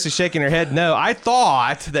vigorously shaking her head. No, I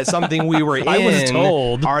thought that something we were in I was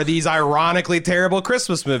told are these ironically terrible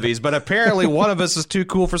Christmas movies, but apparently one of us is too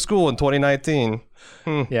cool for school in 2019.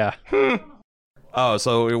 Yeah. Oh,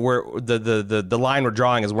 so we're the line we're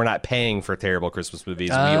drawing is we're not paying for terrible Christmas movies.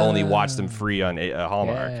 We only watch them free on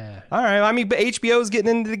Hallmark. Yeah. All right. I mean, but HBO's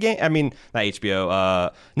getting into the game. I mean, not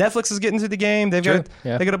HBO. Netflix is getting into the game. They got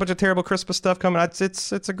a bunch of terrible Christmas stuff coming out.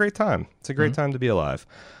 It's a great time. It's a great time to be alive.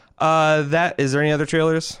 Is there any other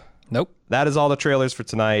trailers? Nope. That is all the trailers for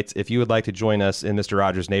tonight. If you would like to join us in Mr.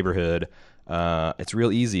 Rogers' neighborhood, it's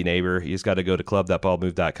real easy, neighbor. You just got to go to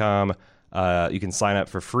club.baldmove.com. You can sign up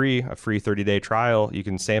for a free 30-day trial. You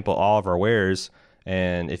can sample all of our wares,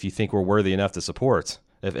 and if you think we're worthy enough to support,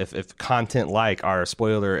 if content like our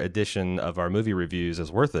spoiler edition of our movie reviews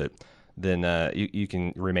is worth it, then you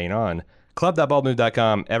can remain on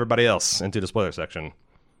club.baldmove.com. Everybody else into the spoiler section.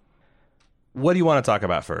 What do you want to talk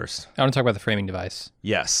about first? I want to talk about The Framing Device.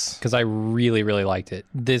 Yes. Because I really, really liked it.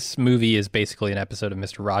 This movie is basically an episode of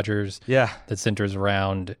Mr. Rogers. Yeah. That centers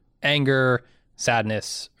around anger,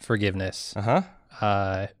 sadness, forgiveness.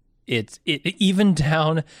 It even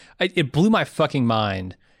down. It blew my fucking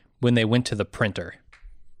mind when they went to the printer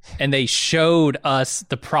and they showed us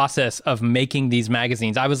the process of making these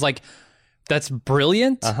magazines. I was like, that's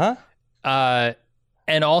brilliant.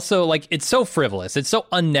 And also, like, it's so frivolous. It's so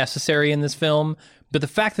unnecessary in this film. But the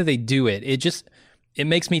fact that they do it, it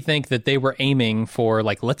makes me think that they were aiming for,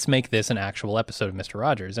 like, let's make this an actual episode of Mr.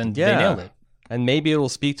 Rogers. And they nailed it. And maybe it will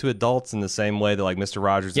speak to adults in the same way that, like, Mr.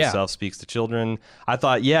 Rogers himself speaks to children. I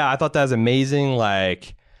thought that was amazing.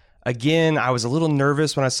 Like, again, I was a little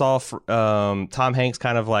nervous when I saw Tom Hanks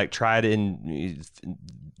kind of, like, try to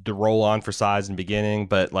roll on for size in the beginning.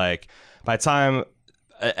 But, like, by the time...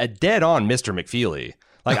 a dead-on Mr. McFeely.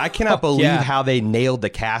 Like, I cannot believe how they nailed the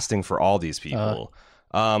casting for all these people.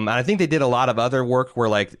 And I think they did a lot of other work where,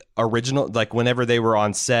 like, whenever they were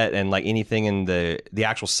on set and, like, anything in the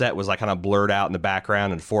actual set was, like, kind of blurred out in the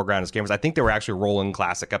background and foreground as cameras. I think they were actually rolling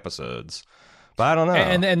classic episodes. But I don't know.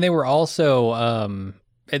 And they were also...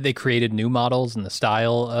 they created new models in the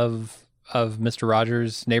style of of Mr.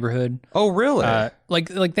 Rogers' Neighborhood. Oh, really?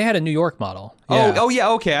 Like they had a New York model. Yeah. Oh, yeah.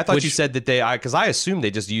 Okay, I thought you said that because I assumed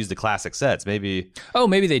they just used the classic sets. Maybe. Oh,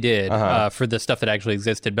 maybe they did for the stuff that actually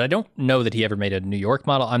existed, but I don't know that he ever made a New York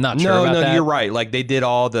model. I'm not sure about that. No, you're right. Like they did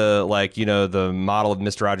all the the model of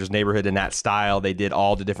Mr. Rogers' Neighborhood in that style. They did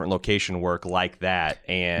all the different location work like that,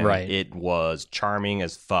 and it was charming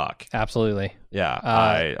as fuck. Absolutely. Yeah,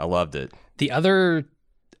 I loved it. The other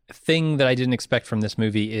thing that I didn't expect from this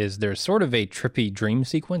movie is there's sort of a trippy dream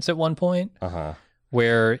sequence at one point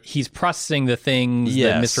where he's processing the things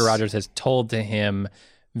that Mr. Rogers has told to him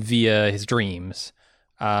via his dreams.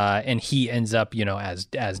 And he ends up,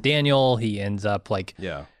 as Daniel, he ends up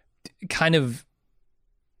kind of,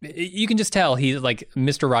 you can just tell he's like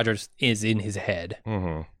Mr. Rogers is in his head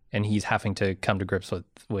and he's having to come to grips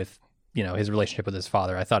with his relationship with his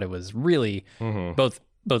father. I thought it was really both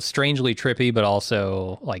strangely trippy, but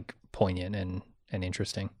also like poignant and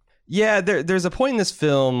interesting. Yeah, there's a point in this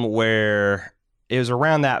film where it was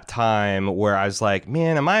around that time where I was like,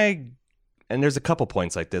 man, and there's a couple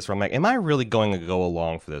points like this where I'm like, am I really going to go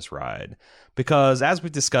along for this ride? Because as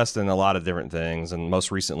we've discussed in a lot of different things, and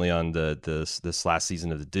most recently on this last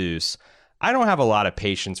season of The Deuce, I don't have a lot of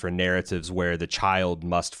patience for narratives where the child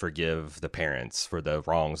must forgive the parents for the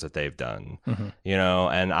wrongs that they've done,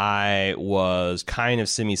 and I was kind of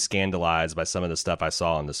semi-scandalized by some of the stuff I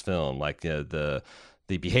saw in this film. Like the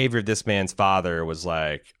behavior of this man's father was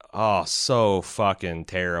like, oh, so fucking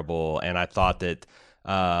terrible. And I thought that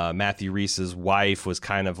Matthew Rhys's wife was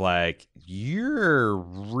kind of like, you're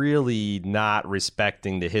really not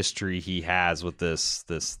respecting the history he has with this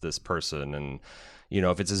person. And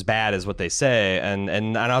if it's as bad as what they say,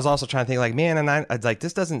 and I was also trying to think like, man, and I like,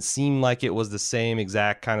 this doesn't seem like it was the same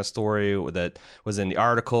exact kind of story that was in the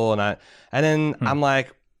article, and then I'm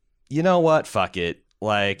like, you know what, fuck it,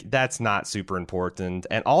 like that's not super important.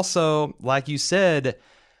 And also, like you said,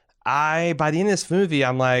 by the end of this movie,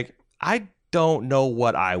 I'm like, I don't know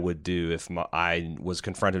what I would do if I was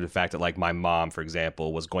confronted with the fact that like my mom, for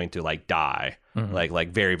example, was going to like die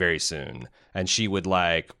like very, very soon, and she would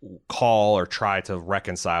like call or try to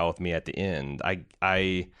reconcile with me at the end.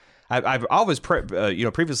 I've always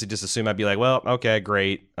previously just assumed I'd be like, well, okay,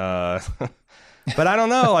 great. But I don't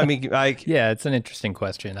know. I mean, like, yeah, it's an interesting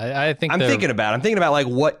question. I think I'm thinking about like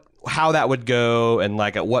how that would go, and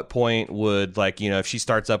like at what point would like if she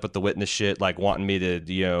starts up with the witness shit, like wanting me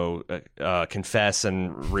to confess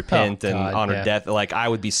and repent on her death, like I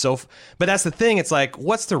would be but that's the thing, it's like,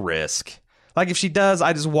 what's the risk? Like if she does,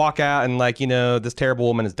 I just walk out and like this terrible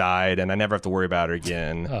woman has died and I never have to worry about her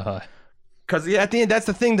again. Because at the end, that's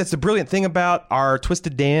the thing. That's the brilliant thing about our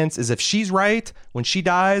twisted dance is if she's right, when she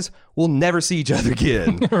dies, we'll never see each other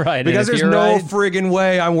again. Right. Because there's no friggin'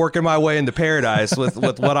 way I'm working my way into paradise with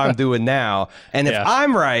what I'm doing now. And if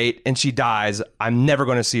I'm right and she dies, I'm never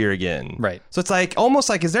going to see her again. Right. So it's like almost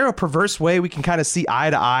like, is there a perverse way we can kind of see eye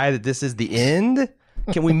to eye that this is the end?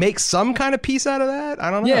 Can we make some kind of peace out of that? I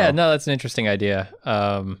don't know. Yeah, no, that's an interesting idea.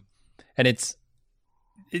 And it's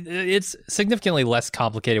significantly less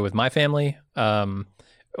complicated with my family.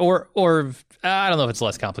 Or I don't know if it's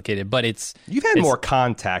less complicated, but you've had more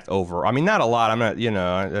contact over. I mean, not a lot. I'm not,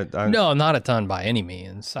 no, not a ton by any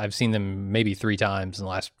means. I've seen them maybe 3 times in the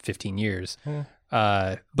last 15 years.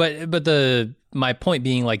 But my point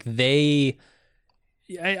being, like, I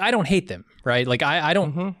don't hate them, right? Like I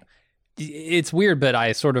don't. It's weird, but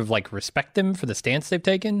I sort of like respect them for the stance they've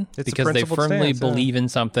taken because they firmly believe in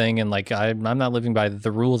something, and like I'm not living by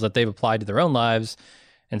the rules that they've applied to their own lives,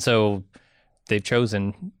 and so they've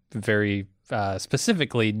chosen very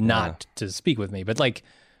specifically not to speak with me. But like,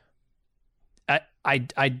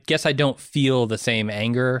 I guess I don't feel the same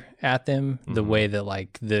anger at them the way that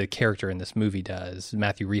like the character in this movie does,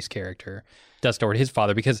 Matthew Rhys character does toward his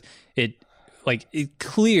father, because it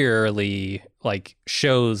clearly like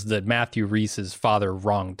shows that Matthew Rhys's father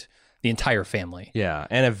wronged the entire family. Yeah,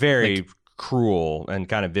 and a very cruel and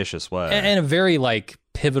kind of vicious way. And a very like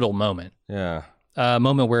pivotal moment. Yeah. A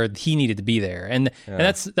moment where he needed to be there. And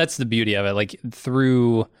that's the beauty of it. Like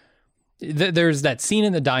through there's that scene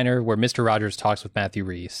in the diner where Mr. Rogers talks with Matthew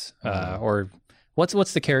Rhys. Or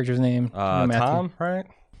what's the character's name? Tom, right?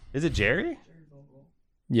 Is it Jerry?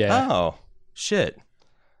 Yeah. Oh, shit.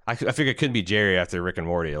 I figure it couldn't be Jerry after Rick and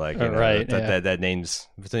Morty, like right? That name's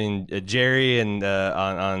between Jerry and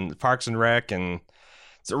on Parks and Rec, and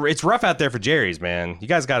it's rough out there for Jerry's, man. You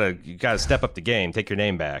guys gotta step up the game, take your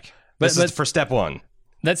name back. This is for step one.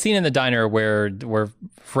 That scene in the diner where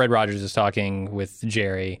Fred Rogers is talking with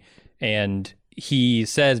Jerry, and he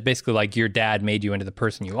says basically like, your dad made you into the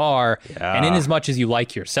person you are, and in as much as you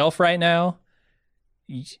like yourself right now.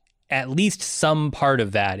 at least some part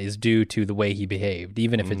of that is due to the way he behaved,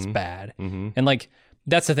 even if it's bad. And like,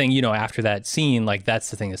 that's the thing, after that scene, like that's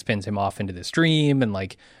the thing that spins him off into this dream and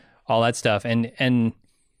like all that stuff. And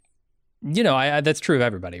that's true of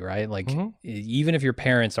everybody, right? Like even if your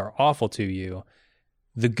parents are awful to you,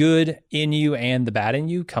 the good in you and the bad in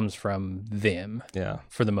you comes from them. Yeah.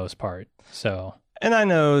 For the most part. So. And I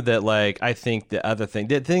know that, like, I think the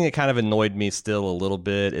thing that kind of annoyed me still a little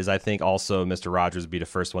bit is I think also Mr. Rogers would be the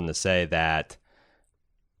first one to say that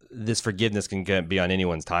this forgiveness can be on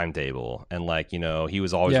anyone's timetable. And, like, he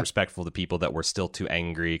was always respectful to people that were still too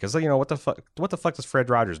angry. Because, what the fuck does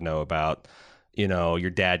Fred Rogers know about,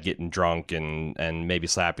 your dad getting drunk and maybe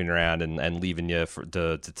slapping around and leaving you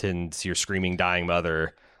to tend to your screaming, dying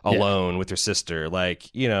mother alone with your sister? Like,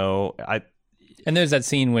 And there's that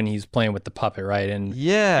scene when he's playing with the puppet, right? And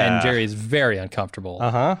Jerry's very uncomfortable.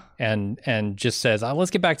 And just says, let's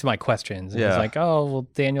get back to my questions. And he's like, oh, well,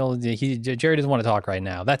 Daniel, Jerry doesn't want to talk right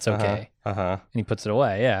now. That's okay. And he puts it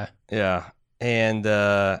away. Yeah. And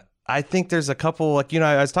I think there's a couple, like,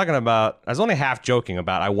 I was only half joking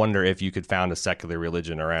about, I wonder if you could found a secular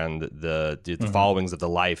religion around the followings of the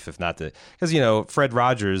life, if not because, Fred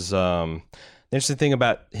Rogers, the interesting thing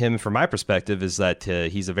about him, from my perspective, is that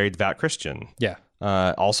he's a very devout Christian. Yeah.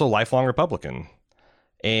 Also, lifelong Republican.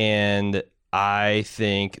 And I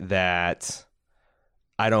think that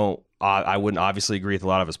I wouldn't obviously agree with a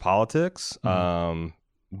lot of his politics.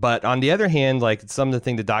 But on the other hand, like, some of the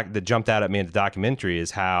things that jumped out at me in the documentary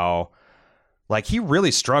is how, like, he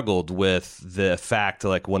really struggled with the fact,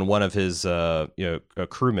 like, when one of his a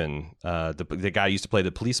crewmen, the guy who used to play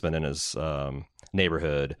the policeman in his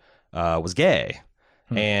neighborhood, was gay.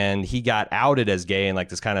 And he got outed as gay, and like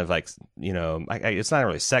this kind of like, it's not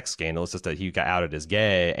really sex scandal. It's just that he got outed as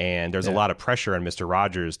gay, and there's a lot of pressure on Mr.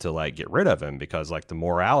 Rogers to like get rid of him because like the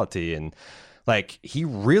morality, and like he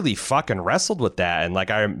really fucking wrestled with that. And like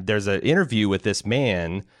there's an interview with this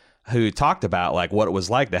man who talked about like what it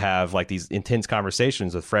was like to have like these intense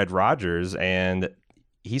conversations with Fred Rogers, and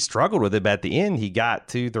he struggled with it, but at the end he got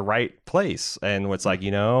to the right place. And it's like,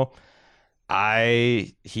 he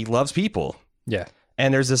loves people. Yeah.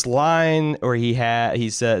 And there's this line where he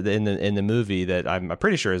said in the movie that I'm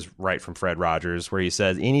pretty sure is right from Fred Rogers, where he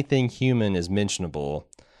says anything human is mentionable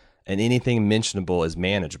and anything mentionable is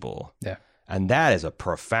manageable. Yeah. And that is a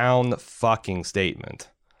profound fucking statement.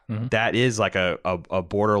 That is like a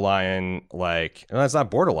borderline, like, no, it's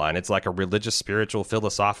not borderline. It's like a religious, spiritual,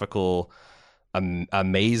 philosophical,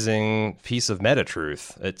 amazing piece of meta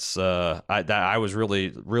truth. It's I was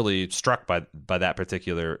really, really struck by that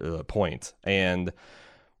particular point. And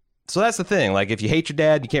so that's the thing. Like, if you hate your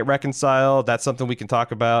dad, you can't reconcile. That's something we can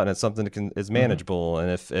talk about, and it's something that is manageable.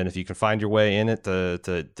 And if you can find your way in it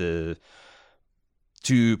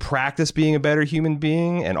to practice being a better human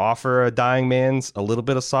being and offer a dying man a little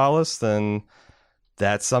bit of solace, then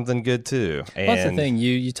that's something good too. And that's the thing.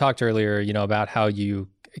 You talked earlier, about how you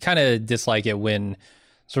kind of dislike it when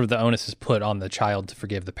sort of the onus is put on the child to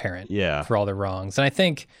forgive the parent for all their wrongs. And I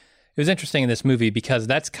think it was interesting in this movie because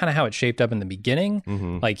that's kind of how it shaped up in the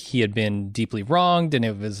beginning. Like, he had been deeply wronged, and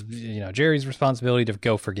it was, Jerry's responsibility to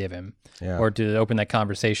go forgive him or to open that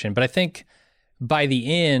conversation. But I think by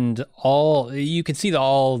the end, you could see that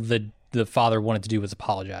all the father wanted to do was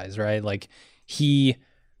apologize, right? Like,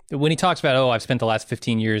 when he talks about, I've spent the last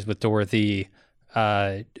 15 years with Dorothy,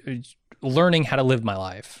 learning how to live my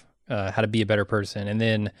life, how to be a better person. And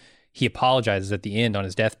then he apologizes at the end on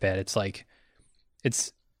his deathbed. It's like,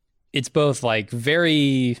 it's both like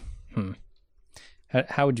very,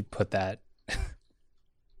 how would you put that?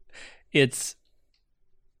 It's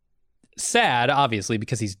sad, obviously,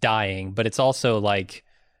 because he's dying, but it's also like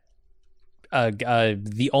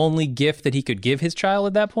the only gift that he could give his child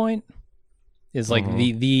at that point is like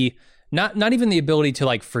the not even the ability to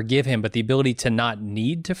like forgive him, but the ability to not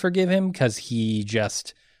need to forgive him, because he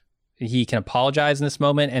can apologize in this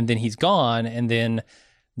moment, and then he's gone, and then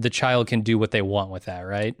the child can do what they want with that,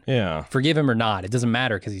 right? Yeah. Forgive him or not, it doesn't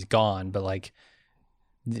matter because he's gone. But like,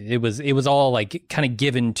 it was all like kind of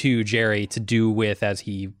given to Jerry to do with as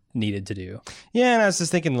he needed to do. Yeah, and I was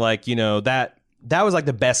just thinking, like, that was like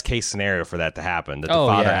the best case scenario for that to happen. That the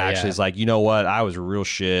father actually is like, you know what? I was real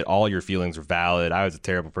shit. All your feelings are valid. I was a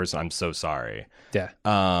terrible person. I'm so sorry. Yeah.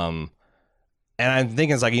 And I'm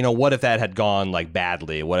thinking, it's like, what if that had gone like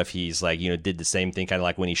badly? What if he's like, did the same thing, kind of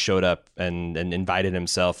like when he showed up and invited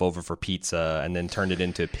himself over for pizza and then turned it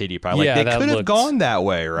into a pity pie. Like, they could have gone that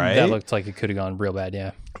way, right? That looked like it could have gone real bad,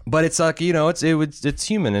 yeah. But it's like, it's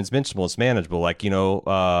human, it's mentionable, it's manageable. Like,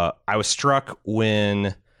 I was struck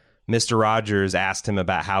when Mr. Rogers asked him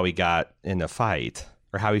about how he got in a fight.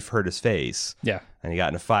 or how he hurt his face. Yeah. And he got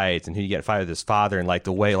in a fight, and he got in a fight with his father, and like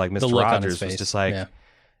the way like Mr. Rogers was just like, it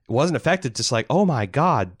wasn't affected, just like, oh my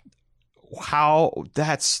God, how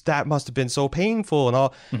that must have been so painful and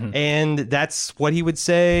all. And that's what he would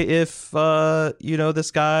say if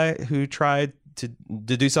this guy who tried to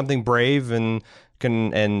do something brave and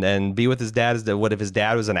be with his dad, what if his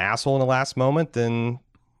dad was an asshole in the last moment, then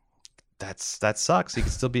that sucks. He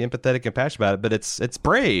can still be empathetic and passionate about it, but it's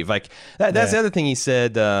brave. Like that's the other thing he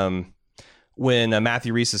said when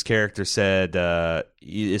Matthew Rhys's character said,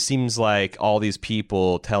 it seems like all these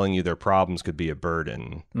people telling you their problems could be a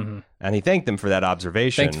burden. And he thanked them for that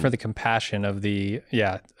observation. Thanks for the compassion of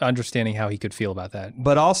understanding how he could feel about that.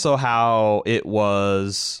 But also how it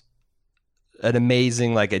was an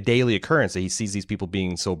amazing, like a daily occurrence that he sees these people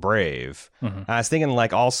being so brave. And I was thinking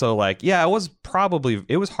like, also like, it was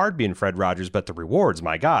hard being Fred Rogers, but the rewards,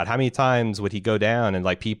 my God, how many times would he go down and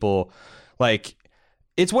like people like,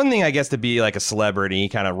 it's one thing, I guess, to be like a celebrity. He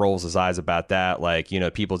kind of rolls his eyes about that. Like,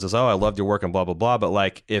 people just, oh, I loved your work and blah, blah, blah. But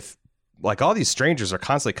like, if like all these strangers are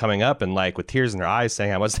constantly coming up and like with tears in their eyes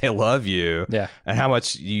saying how much they love you and how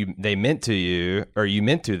much they meant to you or you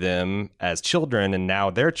meant to them as children, and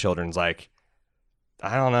now their children's like,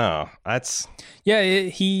 I don't know. That's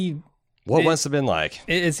what must have been like.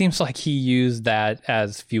 It seems like he used that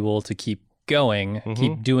as fuel to keep going,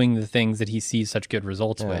 keep doing the things that he sees such good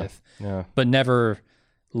results with, but never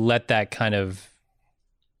let that kind of,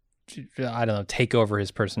 I don't know, take over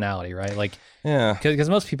his personality, right? Like, because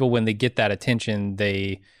most people, when they get that attention,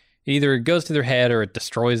 either it goes to their head or it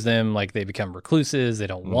destroys them. Like they become recluses. They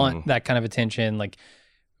don't want that kind of attention. Like,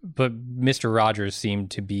 but Mr. Rogers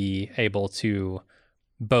seemed to be able to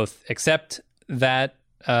both accept that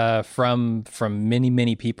from many,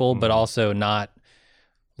 many people, but also not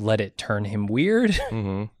let it turn him weird.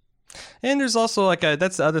 And there's also like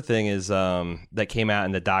that's the other thing is that came out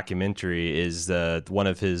in the documentary is one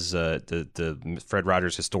of his the Fred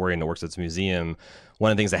Rogers historian that works at this museum.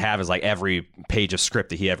 One of the things they have is like every page of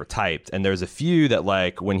script that he ever typed, and there's a few that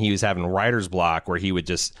like when he was having writer's block where he would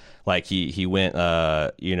just like he went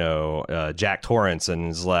Jack Torrance and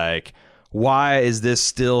is like, why is this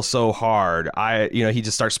still so hard? He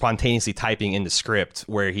just starts spontaneously typing in the script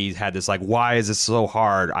where he had this like, why is this so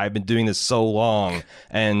hard? I've been doing this so long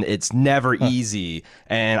and it's never easy.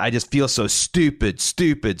 And I just feel so stupid.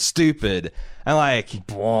 And like,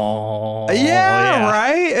 right.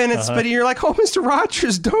 And it's, but you're like, oh, Mr.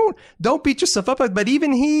 Rogers, don't beat yourself up. But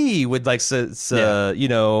even he would like, succumb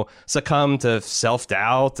to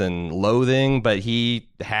self-doubt and loathing, but he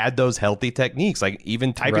had those healthy techniques. Like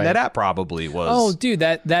even typing that out probably was. Oh, dude,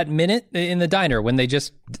 that minute in the diner when they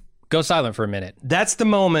just go silent for a minute. That's the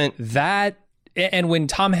moment. And when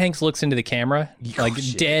Tom Hanks looks into the camera,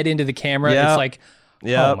 dead into the camera, it's like,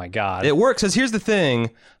 oh my God. It works, because here's the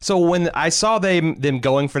thing. So when I saw them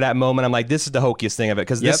going for that moment, I'm like, this is the hokiest thing of it,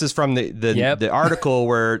 because this is from the article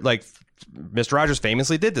where like Mr. Rogers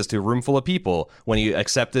famously did this to a room full of people. When he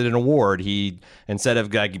accepted an award, he, instead of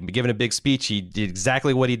giving a big speech, he did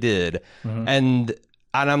exactly what he did. And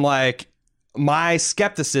I'm like, my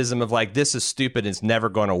skepticism of like, this is stupid, it's never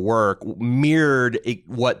going to work, mirrored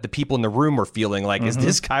what the people in the room were feeling like. Is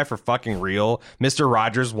this guy for fucking real? Mr.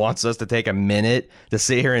 Rogers wants us to take a minute to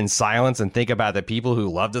sit here in silence and think about the people who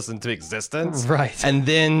loved us into existence. Right. And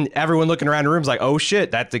then everyone looking around the room is like, oh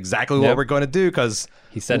shit, that's exactly what we're going to do, because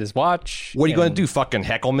he set his watch. What are you going to do? Fucking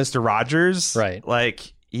heckle Mr. Rogers? Right.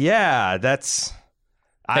 Like, yeah, that's...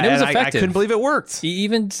 And it was effective. I couldn't believe it worked.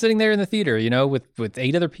 Even sitting there in the theater, with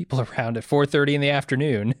 8 other people around at 4:30 in the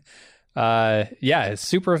afternoon. It's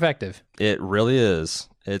super effective. It really is.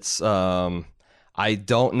 It's I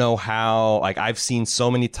don't know how, like, I've seen so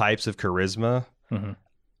many types of charisma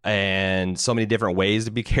and so many different ways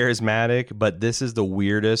to be charismatic, but this is the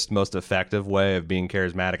weirdest, most effective way of being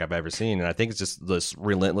charismatic I've ever seen. And I think it's just this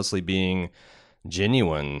relentlessly being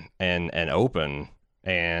genuine and open.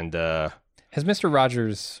 And has Mr.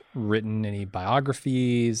 Rogers written any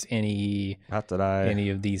biographies, any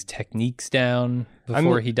of these techniques down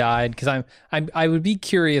before he died? Because I would be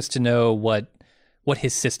curious to know what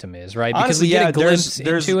his system is, right? Because honestly, we get a glimpse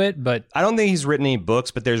into it, but I don't think he's written any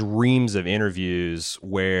books, but there's reams of interviews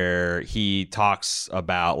where he talks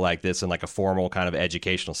about like this in like a formal kind of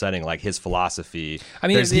educational setting, like his philosophy. I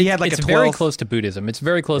mean, he had like it's very close to Buddhism. It's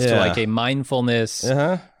very close to like a mindfulness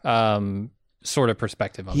sort of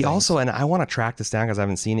perspective on he things. Also, and I want to track this down because I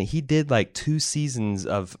haven't seen it, he did like 2 seasons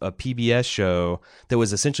of a PBS show that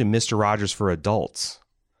was essentially Mr. Rogers for adults,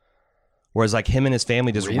 Whereas like him and his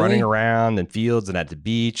family just Really? running around in fields and at the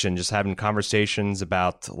beach and just having conversations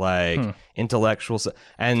about like intellectual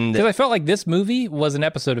and because I felt like this movie was an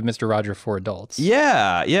episode of Mr. Rogers for adults.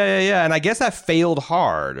 yeah. And I guess that failed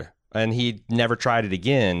hard, and he never tried it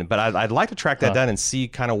again. But I'd like to track that down and see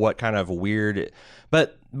kind of what kind of weird.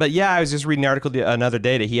 But yeah, I was just reading an article another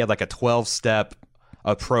day that he had like a 12-step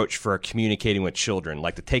approach for communicating with children,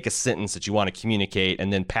 like to take a sentence that you want to communicate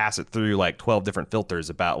and then pass it through like 12 different filters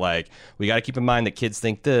about like, we got to keep in mind that kids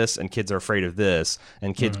think this and kids are afraid of this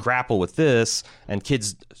and kids grapple with this and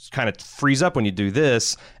kids kind of freeze up when you do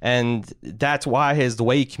this. And that's why the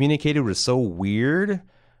way he communicated was so weird.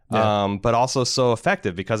 But also so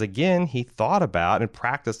effective because again, he thought about and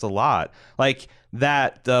practiced a lot. Like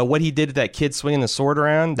that, what he did to that kid swinging the sword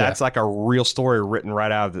around, that's like a real story written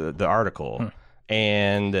right out of the article.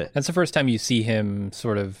 And that's the first time you see him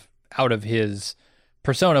sort of out of his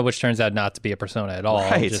persona, which turns out not to be a persona at all,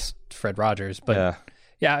 just Fred Rogers. But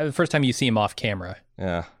yeah, the first time you see him off camera.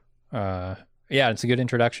 Yeah. It's a good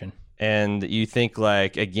introduction. And you think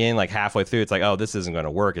like, again, like halfway through, it's like, oh, this isn't going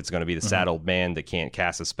to work. It's going to be the sad old man that can't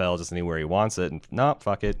cast a spell just anywhere he wants it. And no,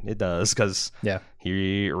 fuck it. It does because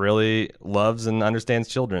he really loves and understands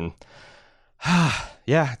children.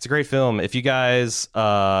 Yeah, it's a great film. If you guys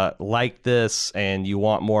like this and you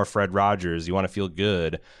want more Fred Rogers, you want to feel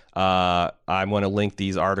good, I'm going to link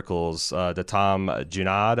these articles. The Tom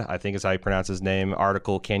Junod, I think is how you pronounce his name,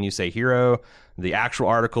 article, Can You Say Hero? The actual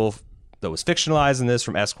article that was fictionalized in this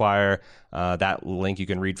from Esquire. That link you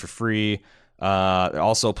can read for free.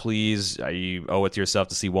 Also, please, you owe it to yourself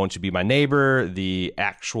to see Won't You Be My Neighbor, the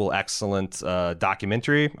actual excellent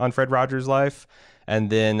documentary on Fred Rogers' life.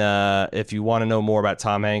 And then if you want to know more about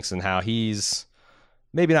Tom Hanks and how he's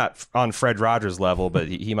maybe not on Fred Rogers' level, but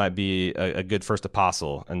he might be a good first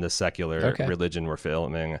apostle in the secular religion we're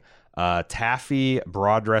filming. Taffy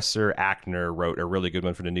Broadresser Ackner wrote a really good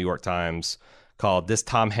one for the New York Times called This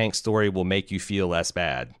Tom Hanks Story Will Make You Feel Less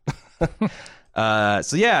Bad.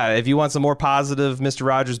 So yeah, if you want some more positive Mr.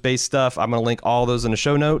 Rogers-based stuff, I'm going to link all those in the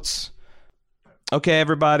show notes. Okay,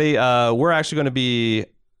 everybody, we're actually going to be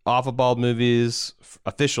off of Bald Movies,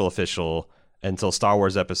 official, until Star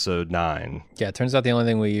Wars Episode 9. Yeah, it turns out the only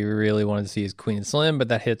thing we really wanted to see is Queen and Slim, but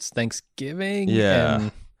that hits Thanksgiving. Yeah.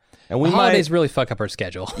 And we holidays really fuck up our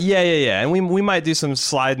schedule. Yeah. And we might do some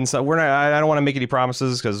slide and stuff. I don't want to make any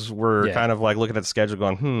promises because we're kind of like looking at the schedule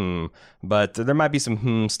going, But there might be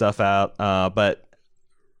some stuff out. But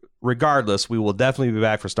regardless, we will definitely be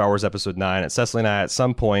back for Star Wars Episode 9. At Cecily and I, at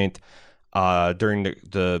some point during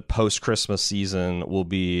the post-Christmas season, we'll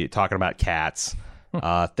be talking about cats.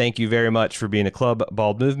 Thank you very much for being a Club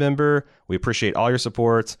Bald Move member. We appreciate all your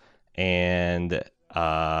support. And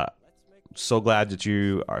so glad that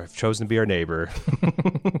you have chosen to be our neighbor.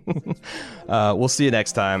 We'll see you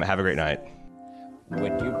next time. Have a great night.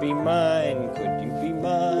 Would you be mine? Could you be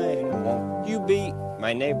mine? Won't you be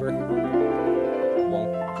my neighbor?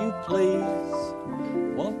 Won't you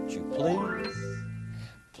please? Won't you please?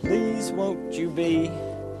 Please won't you be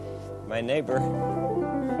my neighbor?